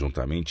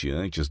 juntamente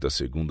antes da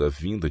segunda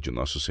vinda de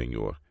nosso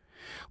Senhor.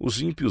 Os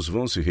ímpios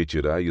vão se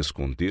retirar e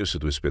esconder-se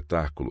do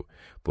espetáculo,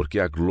 porque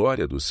a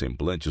glória dos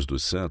semblantes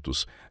dos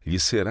santos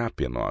lhes será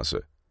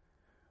penosa.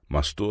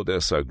 Mas toda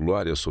essa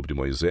glória sobre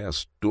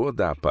Moisés,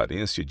 toda a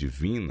aparência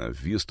divina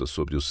vista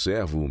sobre o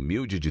servo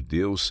humilde de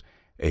Deus,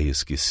 é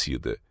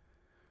esquecida.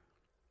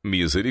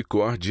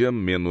 Misericórdia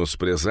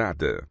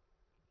menosprezada.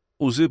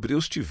 Os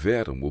hebreus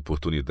tiveram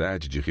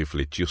oportunidade de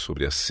refletir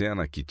sobre a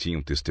cena que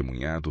tinham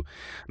testemunhado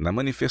na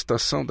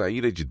manifestação da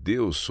ira de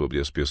Deus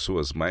sobre as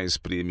pessoas mais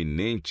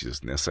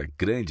preeminentes nessa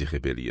grande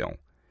rebelião.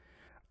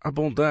 A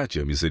bondade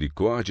e a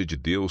misericórdia de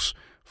Deus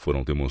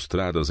foram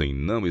demonstradas em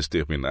não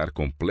exterminar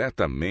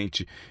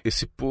completamente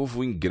esse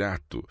povo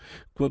ingrato,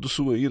 quando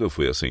sua ira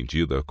foi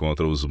acendida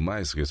contra os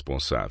mais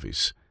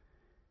responsáveis.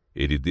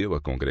 Ele deu à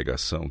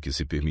congregação que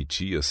se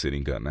permitia ser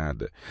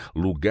enganada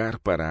lugar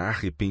para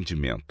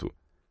arrependimento.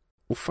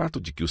 O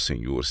fato de que o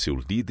Senhor, seu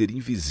líder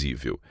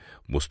invisível,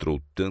 mostrou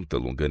tanta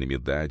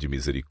longanimidade e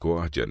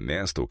misericórdia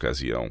nesta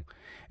ocasião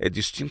é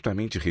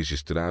distintamente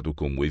registrado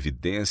como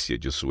evidência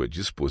de sua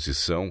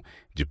disposição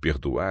de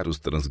perdoar os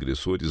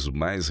transgressores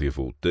mais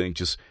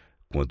revoltantes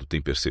quando têm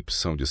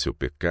percepção de seu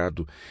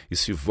pecado e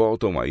se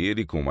voltam a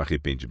ele com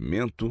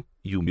arrependimento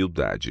e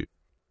humildade.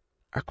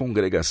 A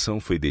congregação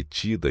foi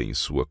detida em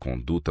sua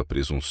conduta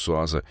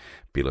presunçosa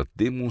pela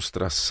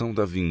demonstração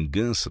da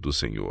vingança do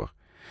Senhor,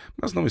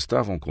 mas não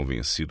estavam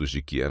convencidos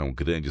de que eram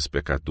grandes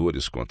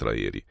pecadores contra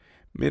ele,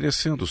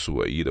 merecendo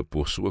sua ira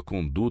por sua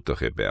conduta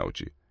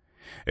rebelde.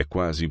 É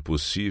quase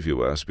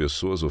impossível às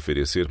pessoas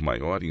oferecer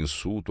maior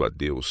insulto a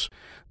Deus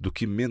do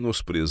que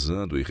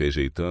menosprezando e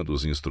rejeitando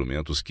os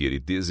instrumentos que ele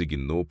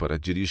designou para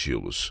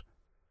dirigi-los.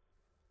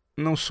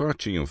 Não só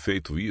tinham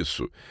feito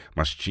isso,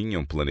 mas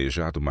tinham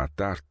planejado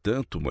matar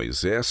tanto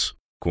Moisés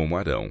como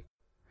Arão.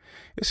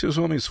 Esses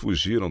homens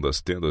fugiram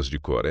das tendas de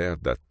Coré,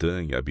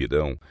 Datã e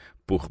Abirão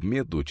por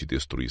medo de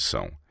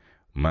destruição,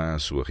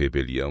 mas sua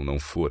rebelião não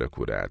fora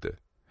curada.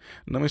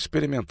 Não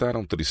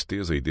experimentaram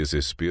tristeza e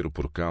desespero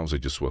por causa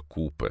de sua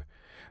culpa.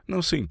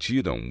 Não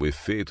sentiram o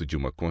efeito de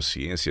uma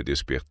consciência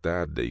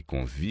despertada e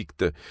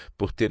convicta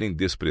por terem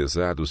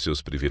desprezado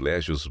seus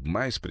privilégios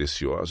mais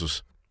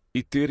preciosos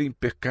e terem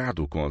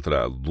pecado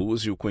contra a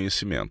luz e o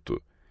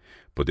conhecimento.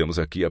 Podemos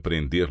aqui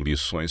aprender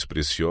lições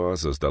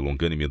preciosas da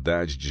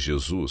longanimidade de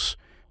Jesus,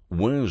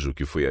 o anjo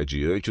que foi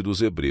adiante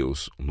dos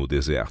hebreus no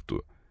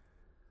deserto.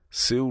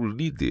 Seu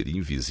líder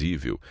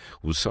invisível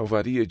os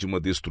salvaria de uma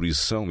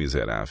destruição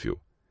miserável.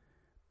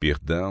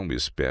 Perdão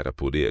espera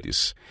por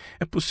eles.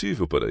 É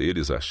possível para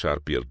eles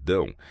achar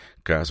perdão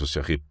caso se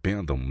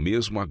arrependam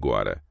mesmo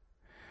agora.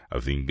 A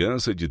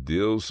vingança de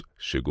Deus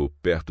chegou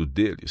perto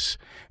deles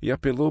e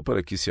apelou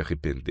para que se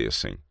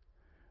arrependessem.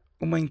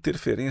 Uma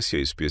interferência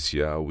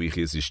especial e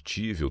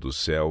irresistível do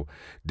céu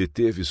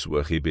deteve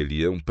sua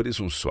rebelião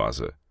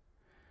presunçosa.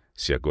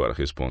 Se agora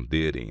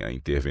responderem à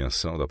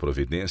intervenção da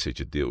providência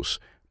de Deus,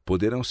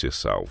 poderão ser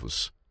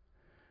salvos.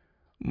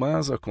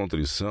 Mas a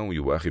contrição e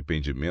o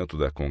arrependimento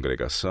da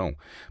congregação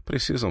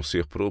precisam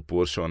ser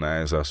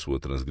proporcionais à sua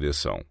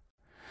transgressão.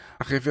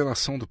 A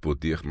revelação do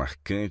poder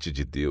marcante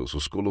de Deus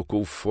os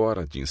colocou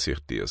fora de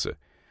incerteza.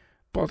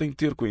 Podem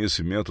ter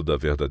conhecimento da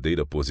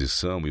verdadeira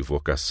posição e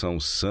vocação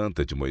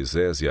santa de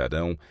Moisés e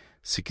Arão,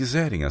 se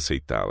quiserem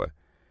aceitá-la.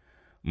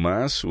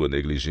 Mas sua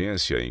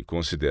negligência em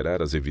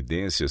considerar as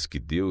evidências que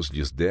Deus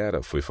lhes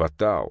dera foi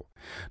fatal.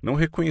 Não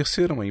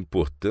reconheceram a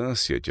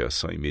importância de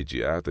ação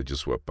imediata de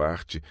sua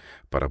parte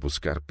para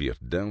buscar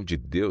perdão de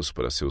Deus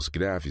para seus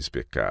graves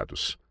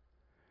pecados.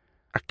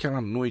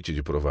 Aquela noite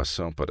de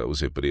provação para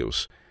os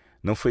hebreus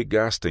não foi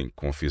gasta em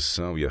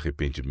confissão e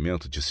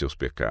arrependimento de seus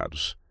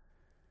pecados,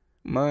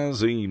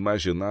 mas em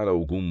imaginar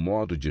algum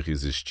modo de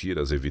resistir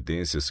às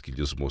evidências que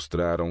lhes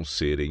mostraram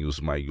serem os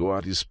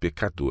maiores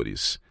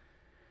pecadores.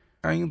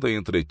 ainda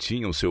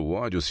entretinham seu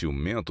ódio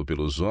ciumento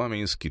pelos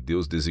homens que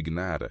Deus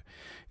designara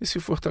e se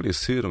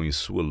fortaleceram em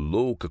sua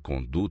louca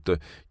conduta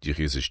de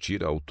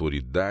resistir à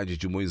autoridade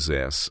de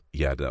Moisés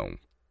e Arão.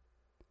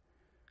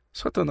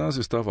 Satanás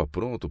estava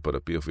pronto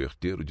para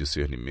perverter o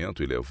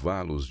discernimento e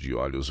levá-los de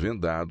olhos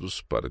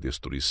vendados para a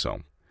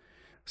destruição.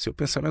 Seu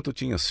pensamento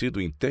tinha sido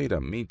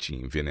inteiramente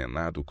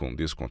envenenado com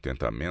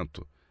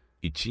descontentamento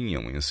e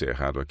tinham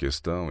encerrado a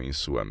questão em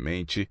sua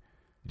mente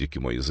de que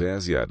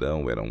Moisés e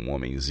Arão eram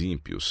homens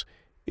ímpios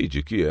e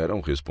de que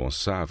eram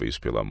responsáveis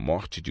pela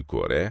morte de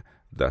Coré,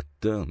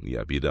 Datã e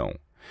Abirão,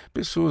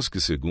 pessoas que,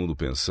 segundo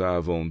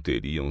pensavam,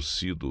 teriam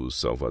sido os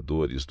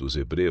salvadores dos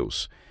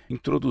hebreus,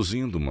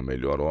 introduzindo uma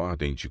melhor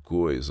ordem de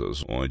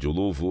coisas, onde o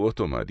louvor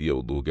tomaria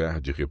o lugar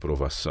de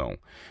reprovação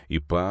e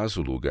paz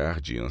o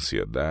lugar de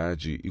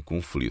ansiedade e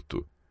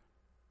conflito.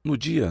 No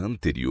dia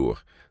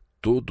anterior,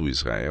 todo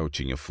Israel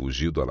tinha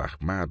fugido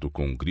alarmado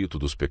com o grito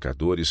dos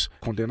pecadores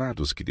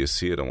condenados que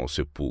desceram ao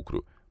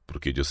sepulcro,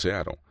 porque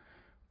disseram: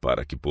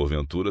 para que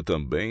porventura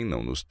também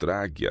não nos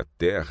trague a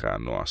terra a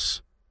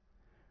nós.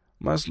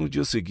 Mas no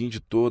dia seguinte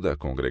toda a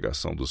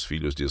congregação dos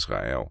filhos de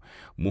Israel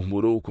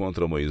murmurou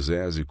contra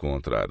Moisés e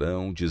contra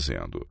Arão,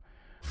 dizendo: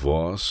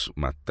 vós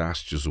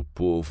matastes o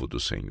povo do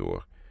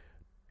Senhor.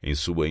 Em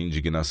sua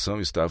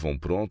indignação estavam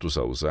prontos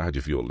a usar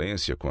de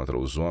violência contra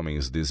os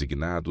homens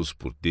designados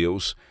por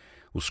Deus,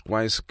 os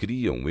quais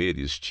criam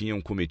eles tinham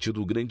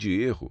cometido grande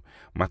erro,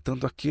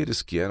 matando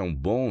aqueles que eram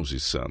bons e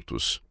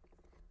santos.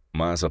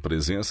 Mas a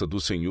presença do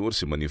Senhor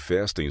se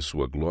manifesta em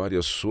sua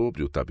glória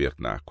sobre o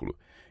tabernáculo,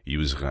 e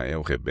o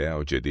Israel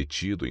rebelde é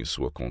detido em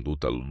sua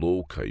conduta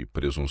louca e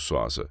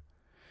presunçosa.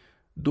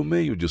 Do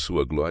meio de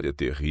sua glória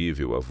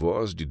terrível, a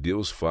voz de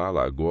Deus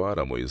fala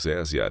agora a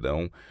Moisés e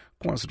Arão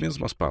com as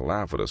mesmas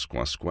palavras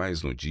com as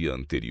quais no dia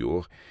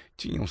anterior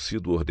tinham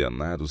sido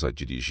ordenados a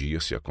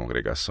dirigir-se à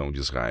congregação de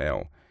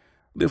Israel: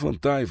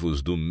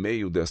 levantai-vos do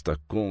meio desta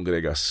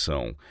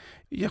congregação,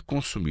 e a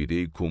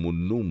consumirei como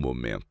num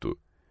momento.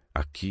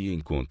 Aqui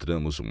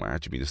encontramos uma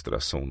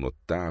administração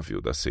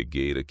notável da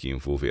cegueira que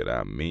envolverá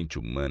a mente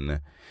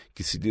humana,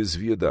 que se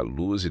desvia da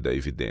luz e da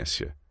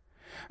evidência.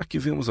 Aqui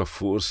vemos a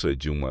força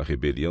de uma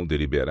rebelião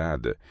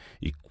deliberada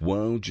e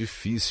quão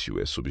difícil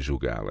é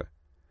subjugá-la.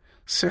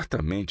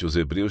 Certamente os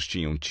hebreus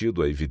tinham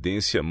tido a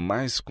evidência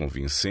mais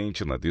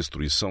convincente na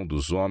destruição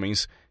dos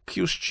homens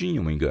que os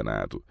tinham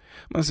enganado,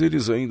 mas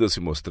eles ainda se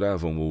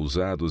mostravam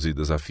ousados e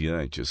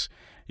desafiantes,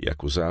 e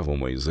acusavam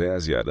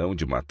Moisés e Arão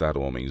de matar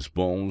homens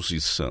bons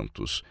e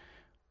santos.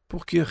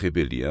 Porque a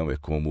rebelião é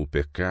como o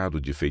pecado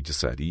de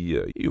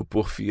feitiçaria e o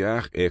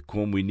porfiar é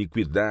como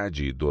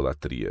iniquidade e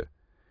idolatria.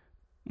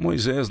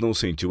 Moisés não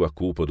sentiu a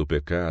culpa do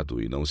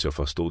pecado e não se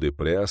afastou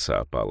depressa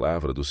à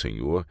palavra do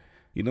Senhor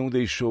e não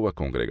deixou a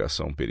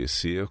congregação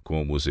perecer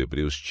como os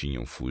hebreus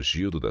tinham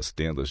fugido das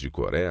tendas de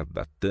Coré,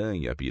 Datã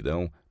e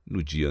Abirão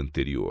no dia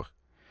anterior.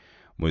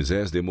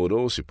 Moisés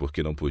demorou-se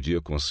porque não podia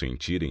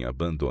consentir em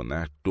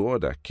abandonar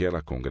toda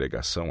aquela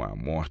congregação à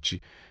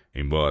morte,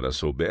 embora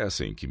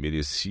soubessem que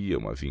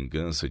mereciam a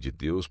vingança de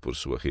Deus por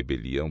sua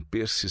rebelião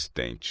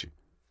persistente.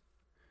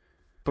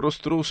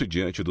 Prostrou-se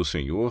diante do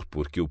Senhor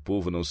porque o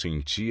povo não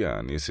sentia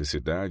a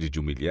necessidade de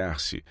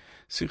humilhar-se,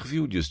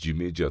 serviu-lhes de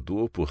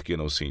mediador porque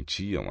não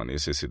sentiam a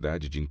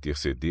necessidade de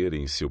interceder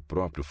em seu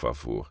próprio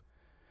favor.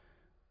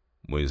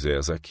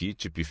 Moisés aqui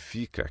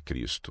tipifica a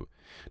Cristo.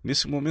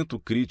 Nesse momento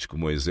crítico,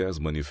 Moisés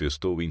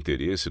manifestou o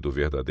interesse do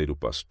verdadeiro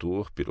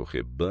pastor pelo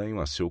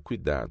rebanho a seu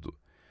cuidado.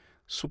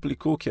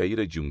 Suplicou que a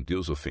ira de um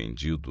Deus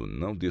ofendido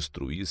não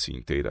destruísse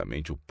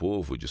inteiramente o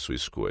povo de sua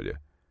escolha.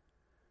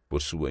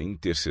 Por sua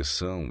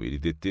intercessão, ele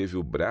deteve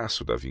o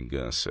braço da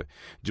vingança,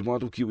 de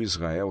modo que o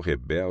Israel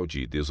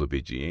rebelde e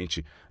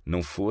desobediente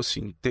não fosse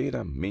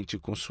inteiramente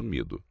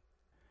consumido.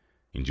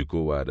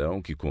 Indicou a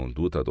Arão que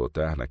conduta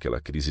adotar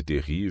naquela crise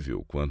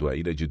terrível, quando a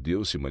ira de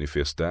Deus se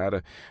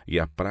manifestara e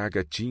a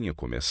praga tinha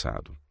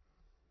começado.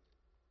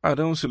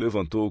 Arão se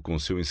levantou com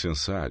seu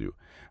incensário,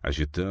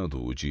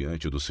 agitando-o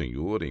diante do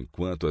Senhor,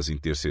 enquanto as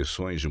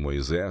intercessões de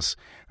Moisés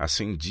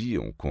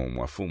ascendiam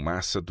como a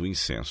fumaça do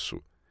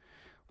incenso.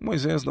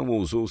 Moisés não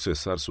ousou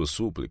cessar suas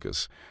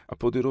súplicas,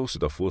 apoderou-se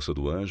da força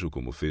do anjo,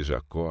 como fez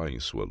Jacó em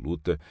sua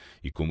luta,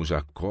 e como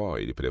Jacó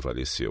ele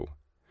prevaleceu.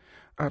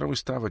 Arão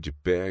estava de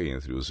pé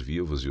entre os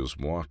vivos e os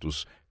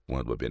mortos,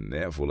 quando a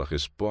benévola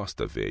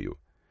resposta veio.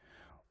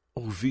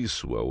 Ouvi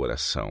sua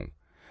oração,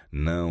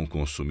 não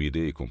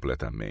consumirei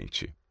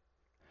completamente.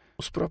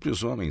 Os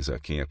próprios homens a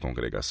quem a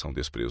congregação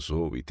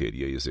desprezou e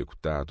teria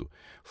executado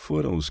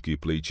foram os que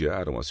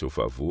pleitearam a seu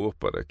favor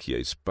para que a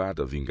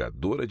espada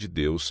vingadora de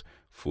Deus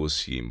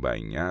fosse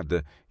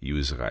embainhada e o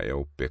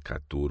Israel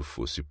pecador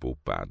fosse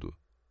poupado.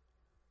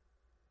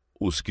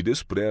 Os que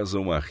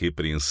desprezam a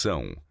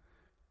repreensão.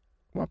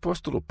 O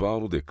apóstolo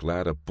Paulo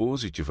declara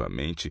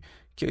positivamente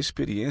que a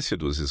experiência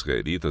dos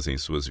israelitas em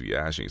suas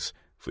viagens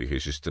foi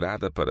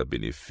registrada para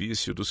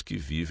benefício dos que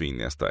vivem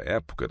nesta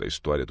época da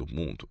história do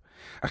mundo,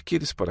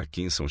 aqueles para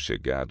quem são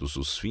chegados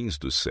os fins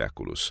dos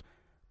séculos.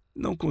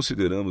 Não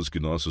consideramos que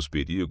nossos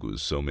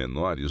perigos são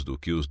menores do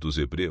que os dos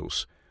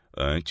hebreus,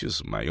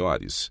 antes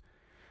maiores.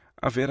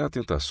 Haverá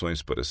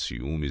tentações para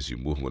ciúmes e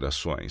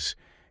murmurações,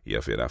 e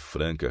haverá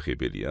franca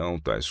rebelião,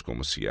 tais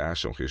como se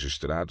acham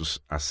registrados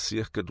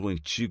acerca do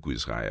antigo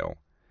Israel.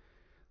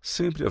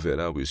 Sempre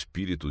haverá o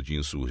espírito de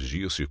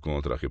insurgir-se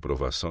contra a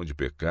reprovação de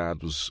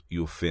pecados e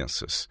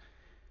ofensas.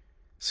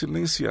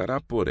 Silenciará,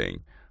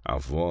 porém, a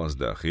voz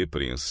da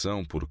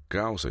repreensão por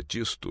causa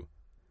disto?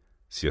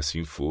 Se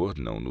assim for,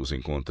 não nos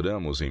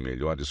encontramos em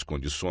melhores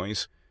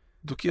condições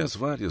do que as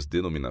várias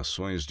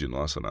denominações de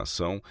nossa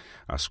nação,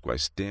 as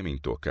quais temem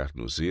tocar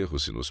nos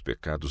erros e nos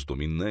pecados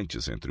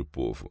dominantes entre o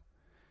povo.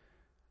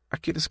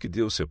 Aqueles que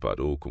Deus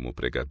separou como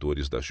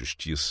pregadores da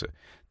justiça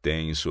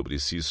têm sobre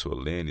si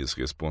solenes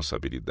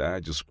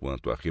responsabilidades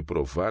quanto a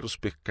reprovar os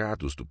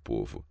pecados do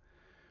povo.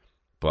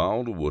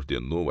 Paulo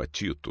ordenou a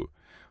Tito: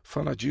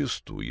 fala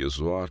disto e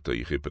exorta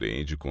e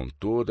repreende com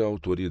toda a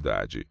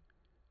autoridade.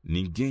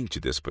 Ninguém te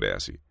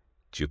despreze.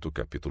 Tito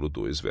capítulo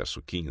 2,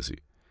 verso 15.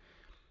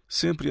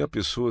 Sempre há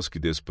pessoas que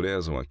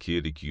desprezam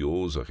aquele que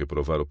ousa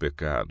reprovar o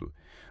pecado.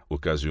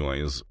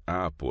 Ocasiões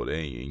há,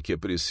 porém, em que é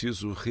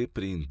preciso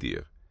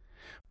repreender.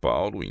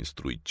 Paulo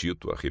instrui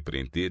Tito a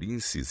repreender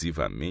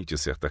incisivamente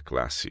certa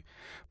classe,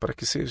 para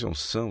que sejam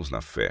sãos na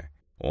fé,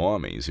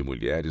 homens e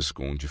mulheres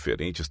com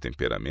diferentes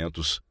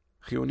temperamentos,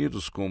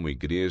 reunidos como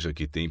igreja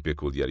que tem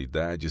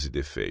peculiaridades e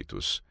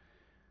defeitos.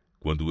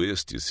 Quando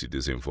estes se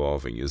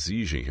desenvolvem,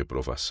 exigem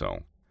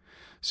reprovação.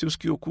 Se os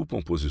que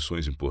ocupam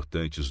posições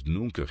importantes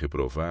nunca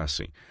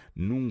reprovassem,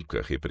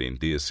 nunca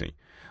repreendessem,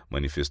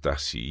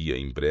 manifestar-se-ia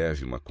em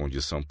breve uma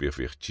condição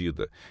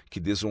pervertida que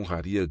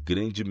desonraria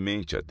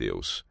grandemente a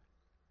Deus.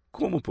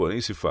 Como,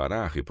 porém, se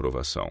fará a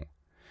reprovação?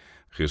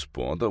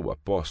 Responda o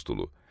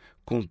apóstolo: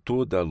 com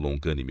toda a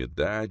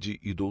longanimidade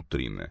e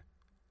doutrina.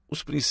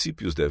 Os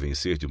princípios devem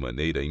ser de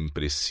maneira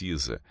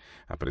imprecisa,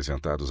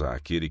 apresentados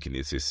àquele que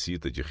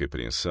necessita de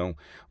repreensão,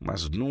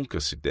 mas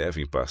nunca se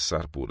devem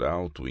passar por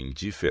alto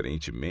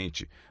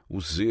indiferentemente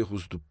os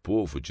erros do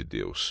povo de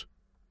Deus.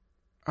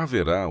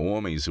 Haverá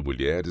homens e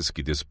mulheres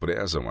que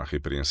desprezam a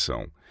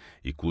repreensão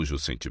e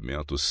cujos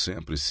sentimentos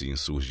sempre se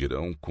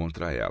insurgirão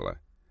contra ela.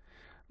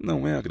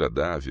 Não é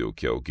agradável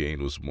que alguém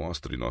nos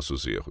mostre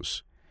nossos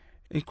erros.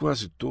 Em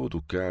quase todo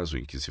o caso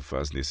em que se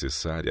faz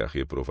necessária a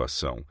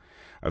reprovação,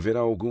 haverá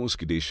alguns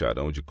que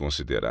deixarão de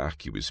considerar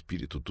que o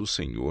Espírito do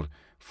Senhor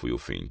foi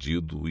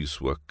ofendido e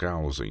sua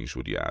causa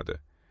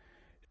injuriada.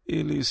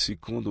 Eles se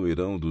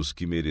condoerão dos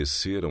que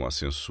mereceram a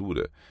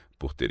censura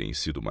por terem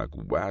sido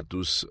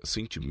magoados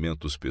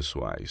sentimentos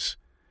pessoais.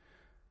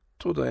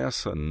 Toda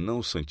essa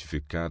não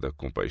santificada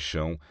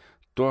compaixão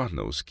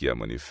torna os que a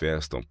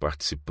manifestam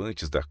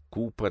participantes da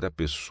culpa da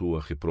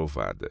pessoa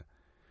reprovada.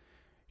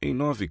 Em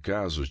 9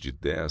 casos de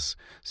 10,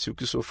 se o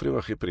que sofreu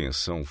a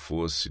repreensão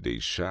fosse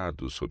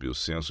deixado sob o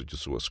senso de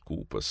suas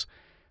culpas,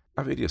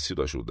 haveria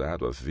sido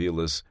ajudado a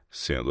vê-las,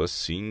 sendo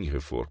assim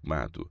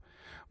reformado.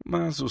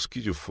 Mas os que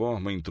de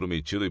forma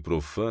intrometida e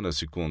profana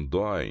se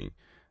condoem,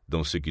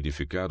 dão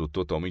significado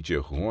totalmente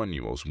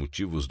errôneo aos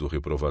motivos do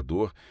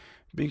reprovador,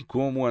 bem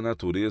como à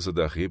natureza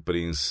da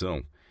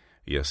repreensão,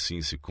 e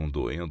assim se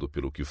condoendo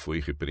pelo que foi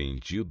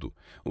repreendido,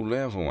 o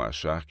levam a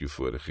achar que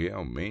foi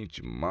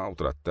realmente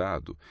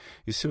maltratado,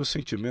 e seus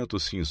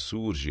sentimentos se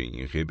insurgem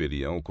em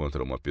rebelião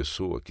contra uma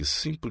pessoa que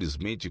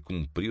simplesmente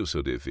cumpriu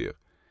seu dever.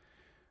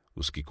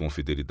 Os que com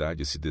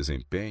fidelidade se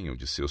desempenham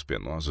de seus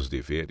penosos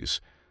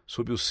deveres,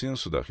 sob o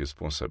senso da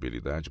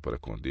responsabilidade para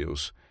com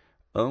Deus,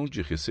 hão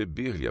de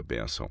receber-lhe a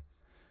bênção.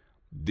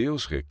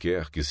 Deus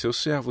requer que seus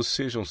servos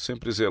sejam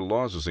sempre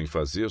zelosos em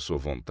fazer sua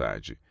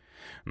vontade.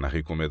 Na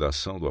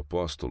recomendação do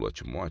apóstolo a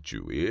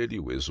Timóteo, ele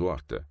o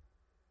exorta: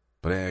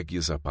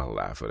 pregues a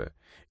palavra,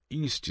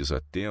 instes a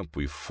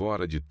tempo e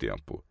fora de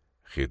tempo,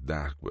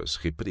 redarguas,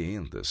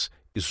 repreendas,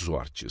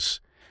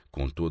 exortes,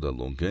 com toda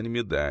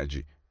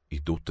longanimidade e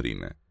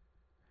doutrina.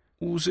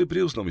 Os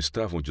hebreus não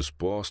estavam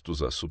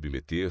dispostos a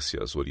submeter-se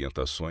às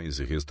orientações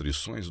e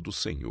restrições do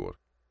Senhor.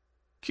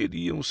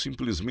 Queriam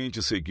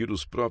simplesmente seguir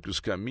os próprios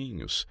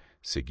caminhos,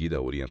 seguir a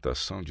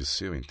orientação de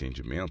seu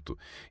entendimento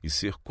e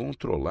ser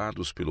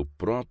controlados pelo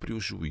próprio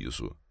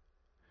juízo.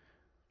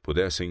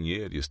 Pudessem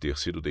eles ter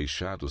sido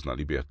deixados na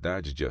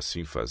liberdade de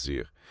assim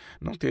fazer,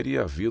 não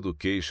teria havido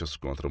queixas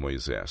contra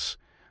Moisés,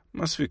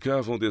 mas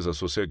ficavam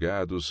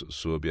desassossegados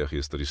sob a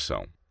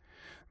restrição.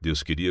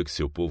 Deus queria que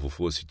seu povo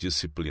fosse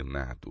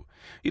disciplinado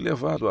e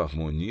levado à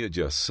harmonia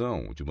de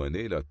ação, de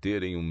maneira a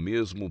terem o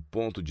mesmo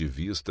ponto de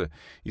vista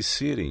e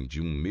serem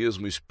de um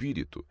mesmo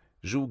espírito,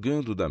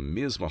 julgando da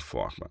mesma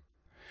forma.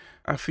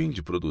 A fim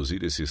de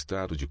produzir esse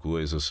estado de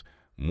coisas,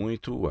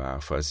 muito há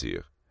a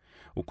fazer.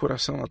 O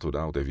coração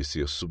natural deve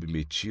ser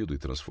submetido e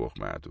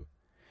transformado.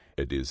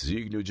 É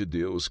desígnio de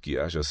Deus que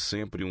haja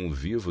sempre um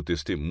vivo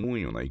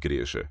testemunho na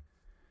igreja.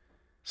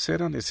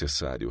 Será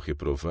necessário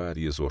reprovar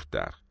e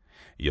exortar,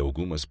 e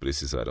algumas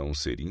precisarão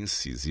ser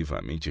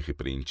incisivamente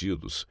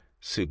repreendidos,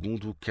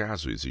 segundo o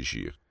caso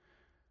exigir.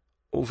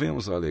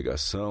 Ouvemos a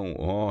alegação: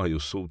 eu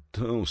sou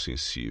tão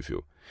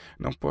sensível,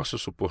 não posso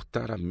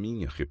suportar a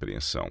minha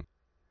repreensão.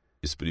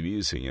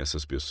 Exprimissem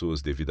essas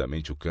pessoas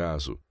devidamente o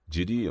caso,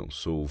 diriam: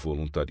 sou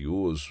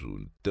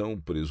voluntarioso, tão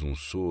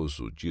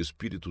presunçoso, de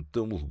espírito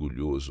tão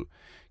orgulhoso,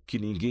 que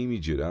ninguém me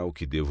dirá o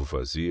que devo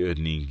fazer,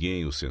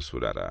 ninguém o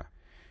censurará.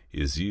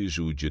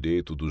 Exijo o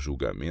direito do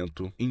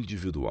julgamento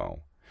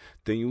individual.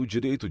 Tenho o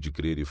direito de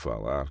crer e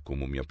falar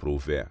como me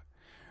aprouver.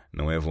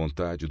 Não é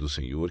vontade do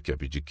Senhor que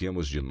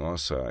abdiquemos de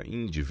nossa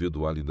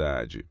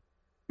individualidade.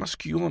 Mas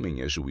que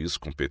homem é juiz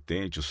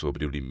competente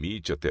sobre o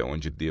limite até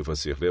onde deva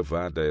ser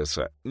levada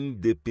essa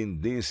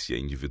independência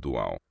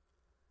individual?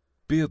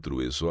 Pedro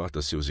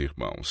exorta seus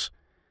irmãos: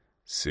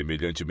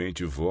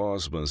 semelhantemente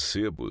vós,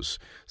 mancebos,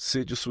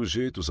 sede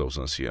sujeitos aos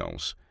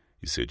anciãos,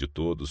 e sede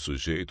todos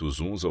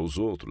sujeitos uns aos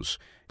outros,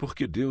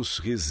 porque Deus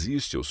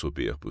resiste aos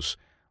soberbos,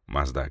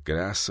 mas dá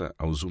graça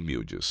aos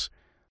humildes.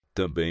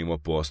 Também o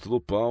apóstolo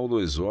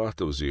Paulo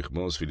exorta os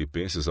irmãos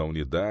filipenses à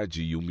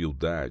unidade e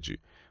humildade.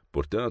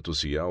 Portanto,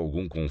 se há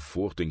algum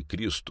conforto em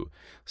Cristo,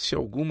 se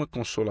alguma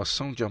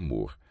consolação de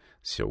amor,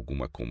 se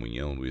alguma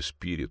comunhão no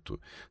Espírito,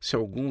 se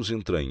alguns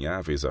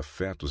entranháveis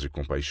afetos e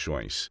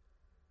compaixões,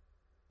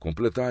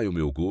 completai o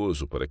meu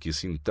gozo para que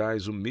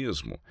sintais o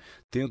mesmo,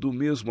 tendo o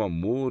mesmo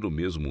amor, o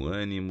mesmo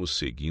ânimo,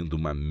 seguindo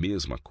uma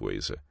mesma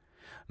coisa.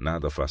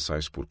 Nada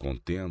façais por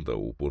contenda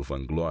ou por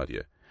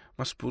vanglória,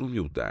 mas por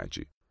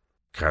humildade.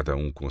 Cada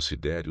um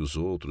considere os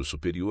outros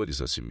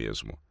superiores a si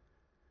mesmo.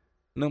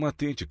 Não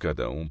atente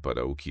cada um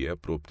para o que é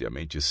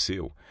propriamente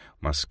seu,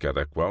 mas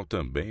cada qual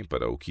também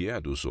para o que é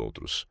dos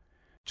outros.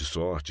 De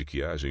sorte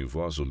que haja em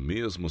vós o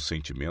mesmo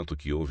sentimento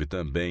que houve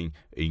também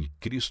em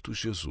Cristo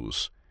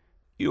Jesus.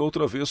 E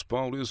outra vez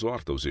Paulo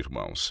exorta os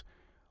irmãos: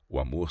 o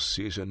amor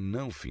seja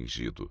não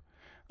fingido.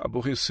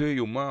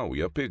 Aborrecei o mal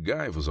e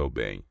apegai-vos ao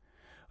bem.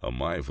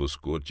 Amai-vos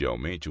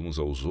cordialmente uns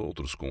aos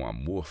outros com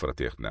amor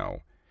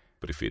fraternal,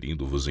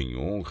 preferindo-vos em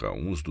honra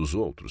uns dos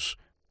outros.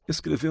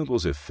 Escrevendo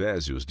aos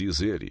Efésios,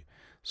 diz ele: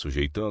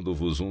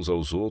 sujeitando-vos uns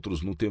aos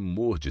outros no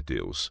temor de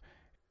Deus.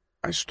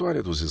 A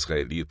história dos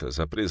israelitas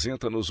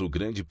apresenta-nos o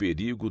grande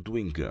perigo do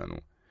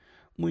engano.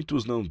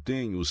 Muitos não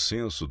têm o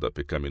senso da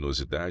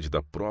pecaminosidade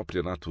da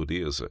própria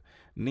natureza,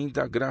 nem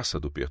da graça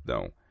do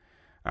perdão.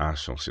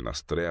 Acham-se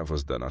nas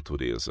trevas da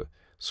natureza,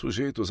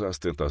 sujeitos às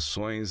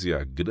tentações e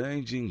a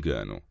grande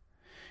engano.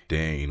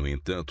 Têm, no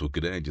entanto,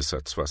 grande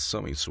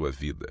satisfação em sua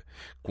vida,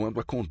 quando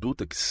a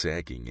conduta que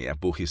seguem é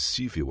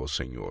aborrecível ao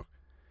Senhor.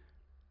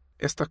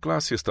 Esta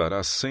classe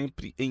estará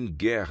sempre em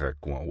guerra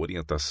com a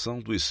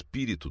orientação do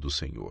Espírito do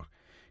Senhor,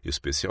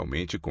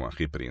 especialmente com a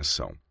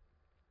repreensão.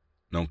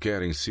 Não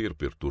querem ser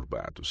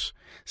perturbados,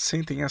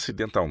 sentem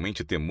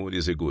acidentalmente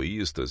temores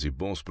egoístas e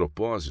bons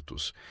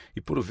propósitos, e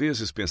por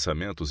vezes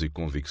pensamentos e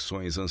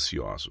convicções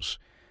ansiosos,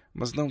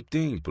 mas não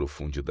têm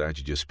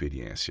profundidade de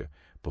experiência,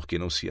 porque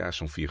não se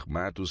acham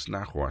firmados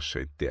na rocha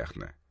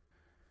eterna.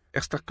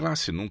 Esta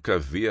classe nunca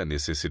vê a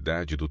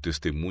necessidade do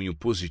testemunho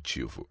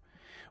positivo.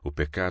 O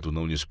pecado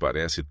não lhes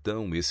parece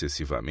tão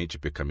excessivamente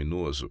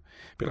pecaminoso,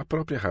 pela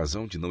própria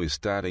razão de não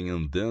estarem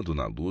andando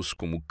na luz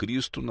como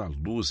Cristo na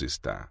luz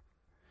está.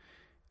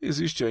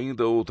 Existe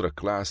ainda outra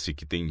classe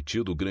que tem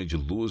tido grande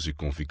luz e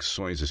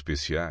convicções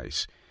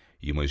especiais,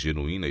 e uma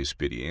genuína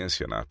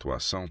experiência na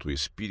atuação do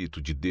Espírito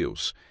de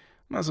Deus,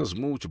 mas as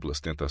múltiplas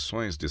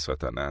tentações de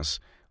Satanás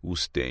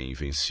os têm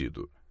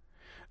vencido.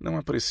 Não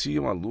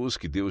apreciam a luz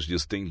que Deus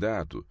lhes tem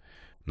dado,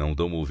 não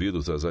dão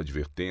ouvidos às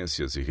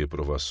advertências e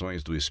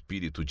reprovações do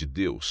Espírito de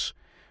Deus.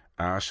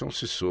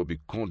 Acham-se sob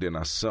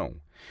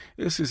condenação.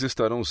 Esses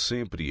estarão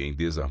sempre em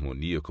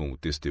desarmonia com o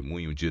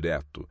testemunho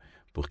direto,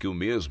 porque o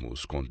mesmo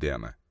os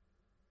condena.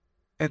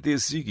 É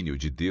desígnio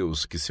de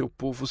Deus que seu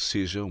povo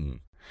seja um,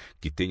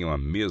 que tenham a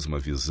mesma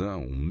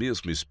visão, o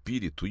mesmo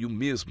espírito e o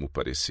mesmo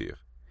parecer.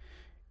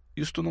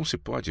 Isto não se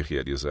pode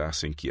realizar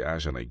sem que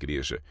haja na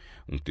Igreja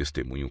um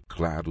testemunho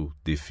claro,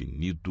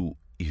 definido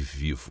e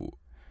vivo.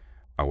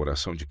 A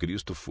oração de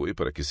Cristo foi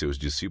para que seus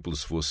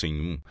discípulos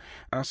fossem um,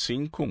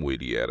 assim como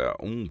ele era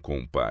um com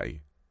o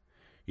Pai.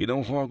 E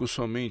não rogo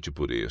somente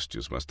por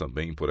estes, mas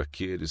também por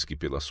aqueles que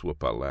pela sua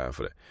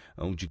palavra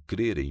hão de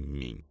crer em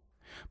mim,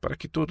 para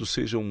que todos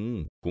sejam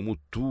um, como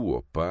tu,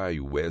 ó Pai,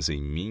 o és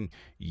em mim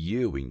e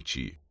eu em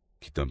ti,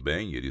 que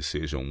também eles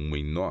sejam um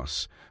em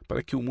nós,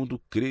 para que o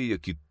mundo creia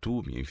que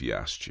tu me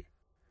enviaste.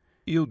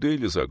 E eu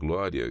dei-lhes a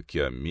glória que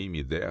a mim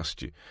me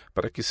deste,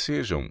 para que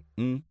sejam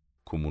um,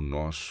 como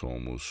nós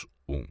somos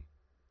um.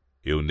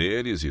 Eu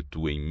neles e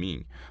tu em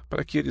mim,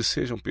 para que eles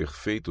sejam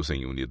perfeitos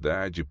em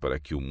unidade, para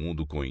que o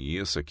mundo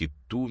conheça que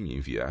tu me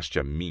enviaste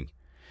a mim,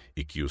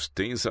 e que os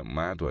tens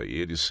amado a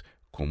eles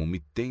como me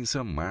tens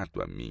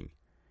amado a mim.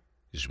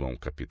 João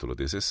capítulo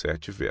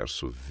 17,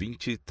 verso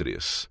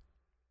 23.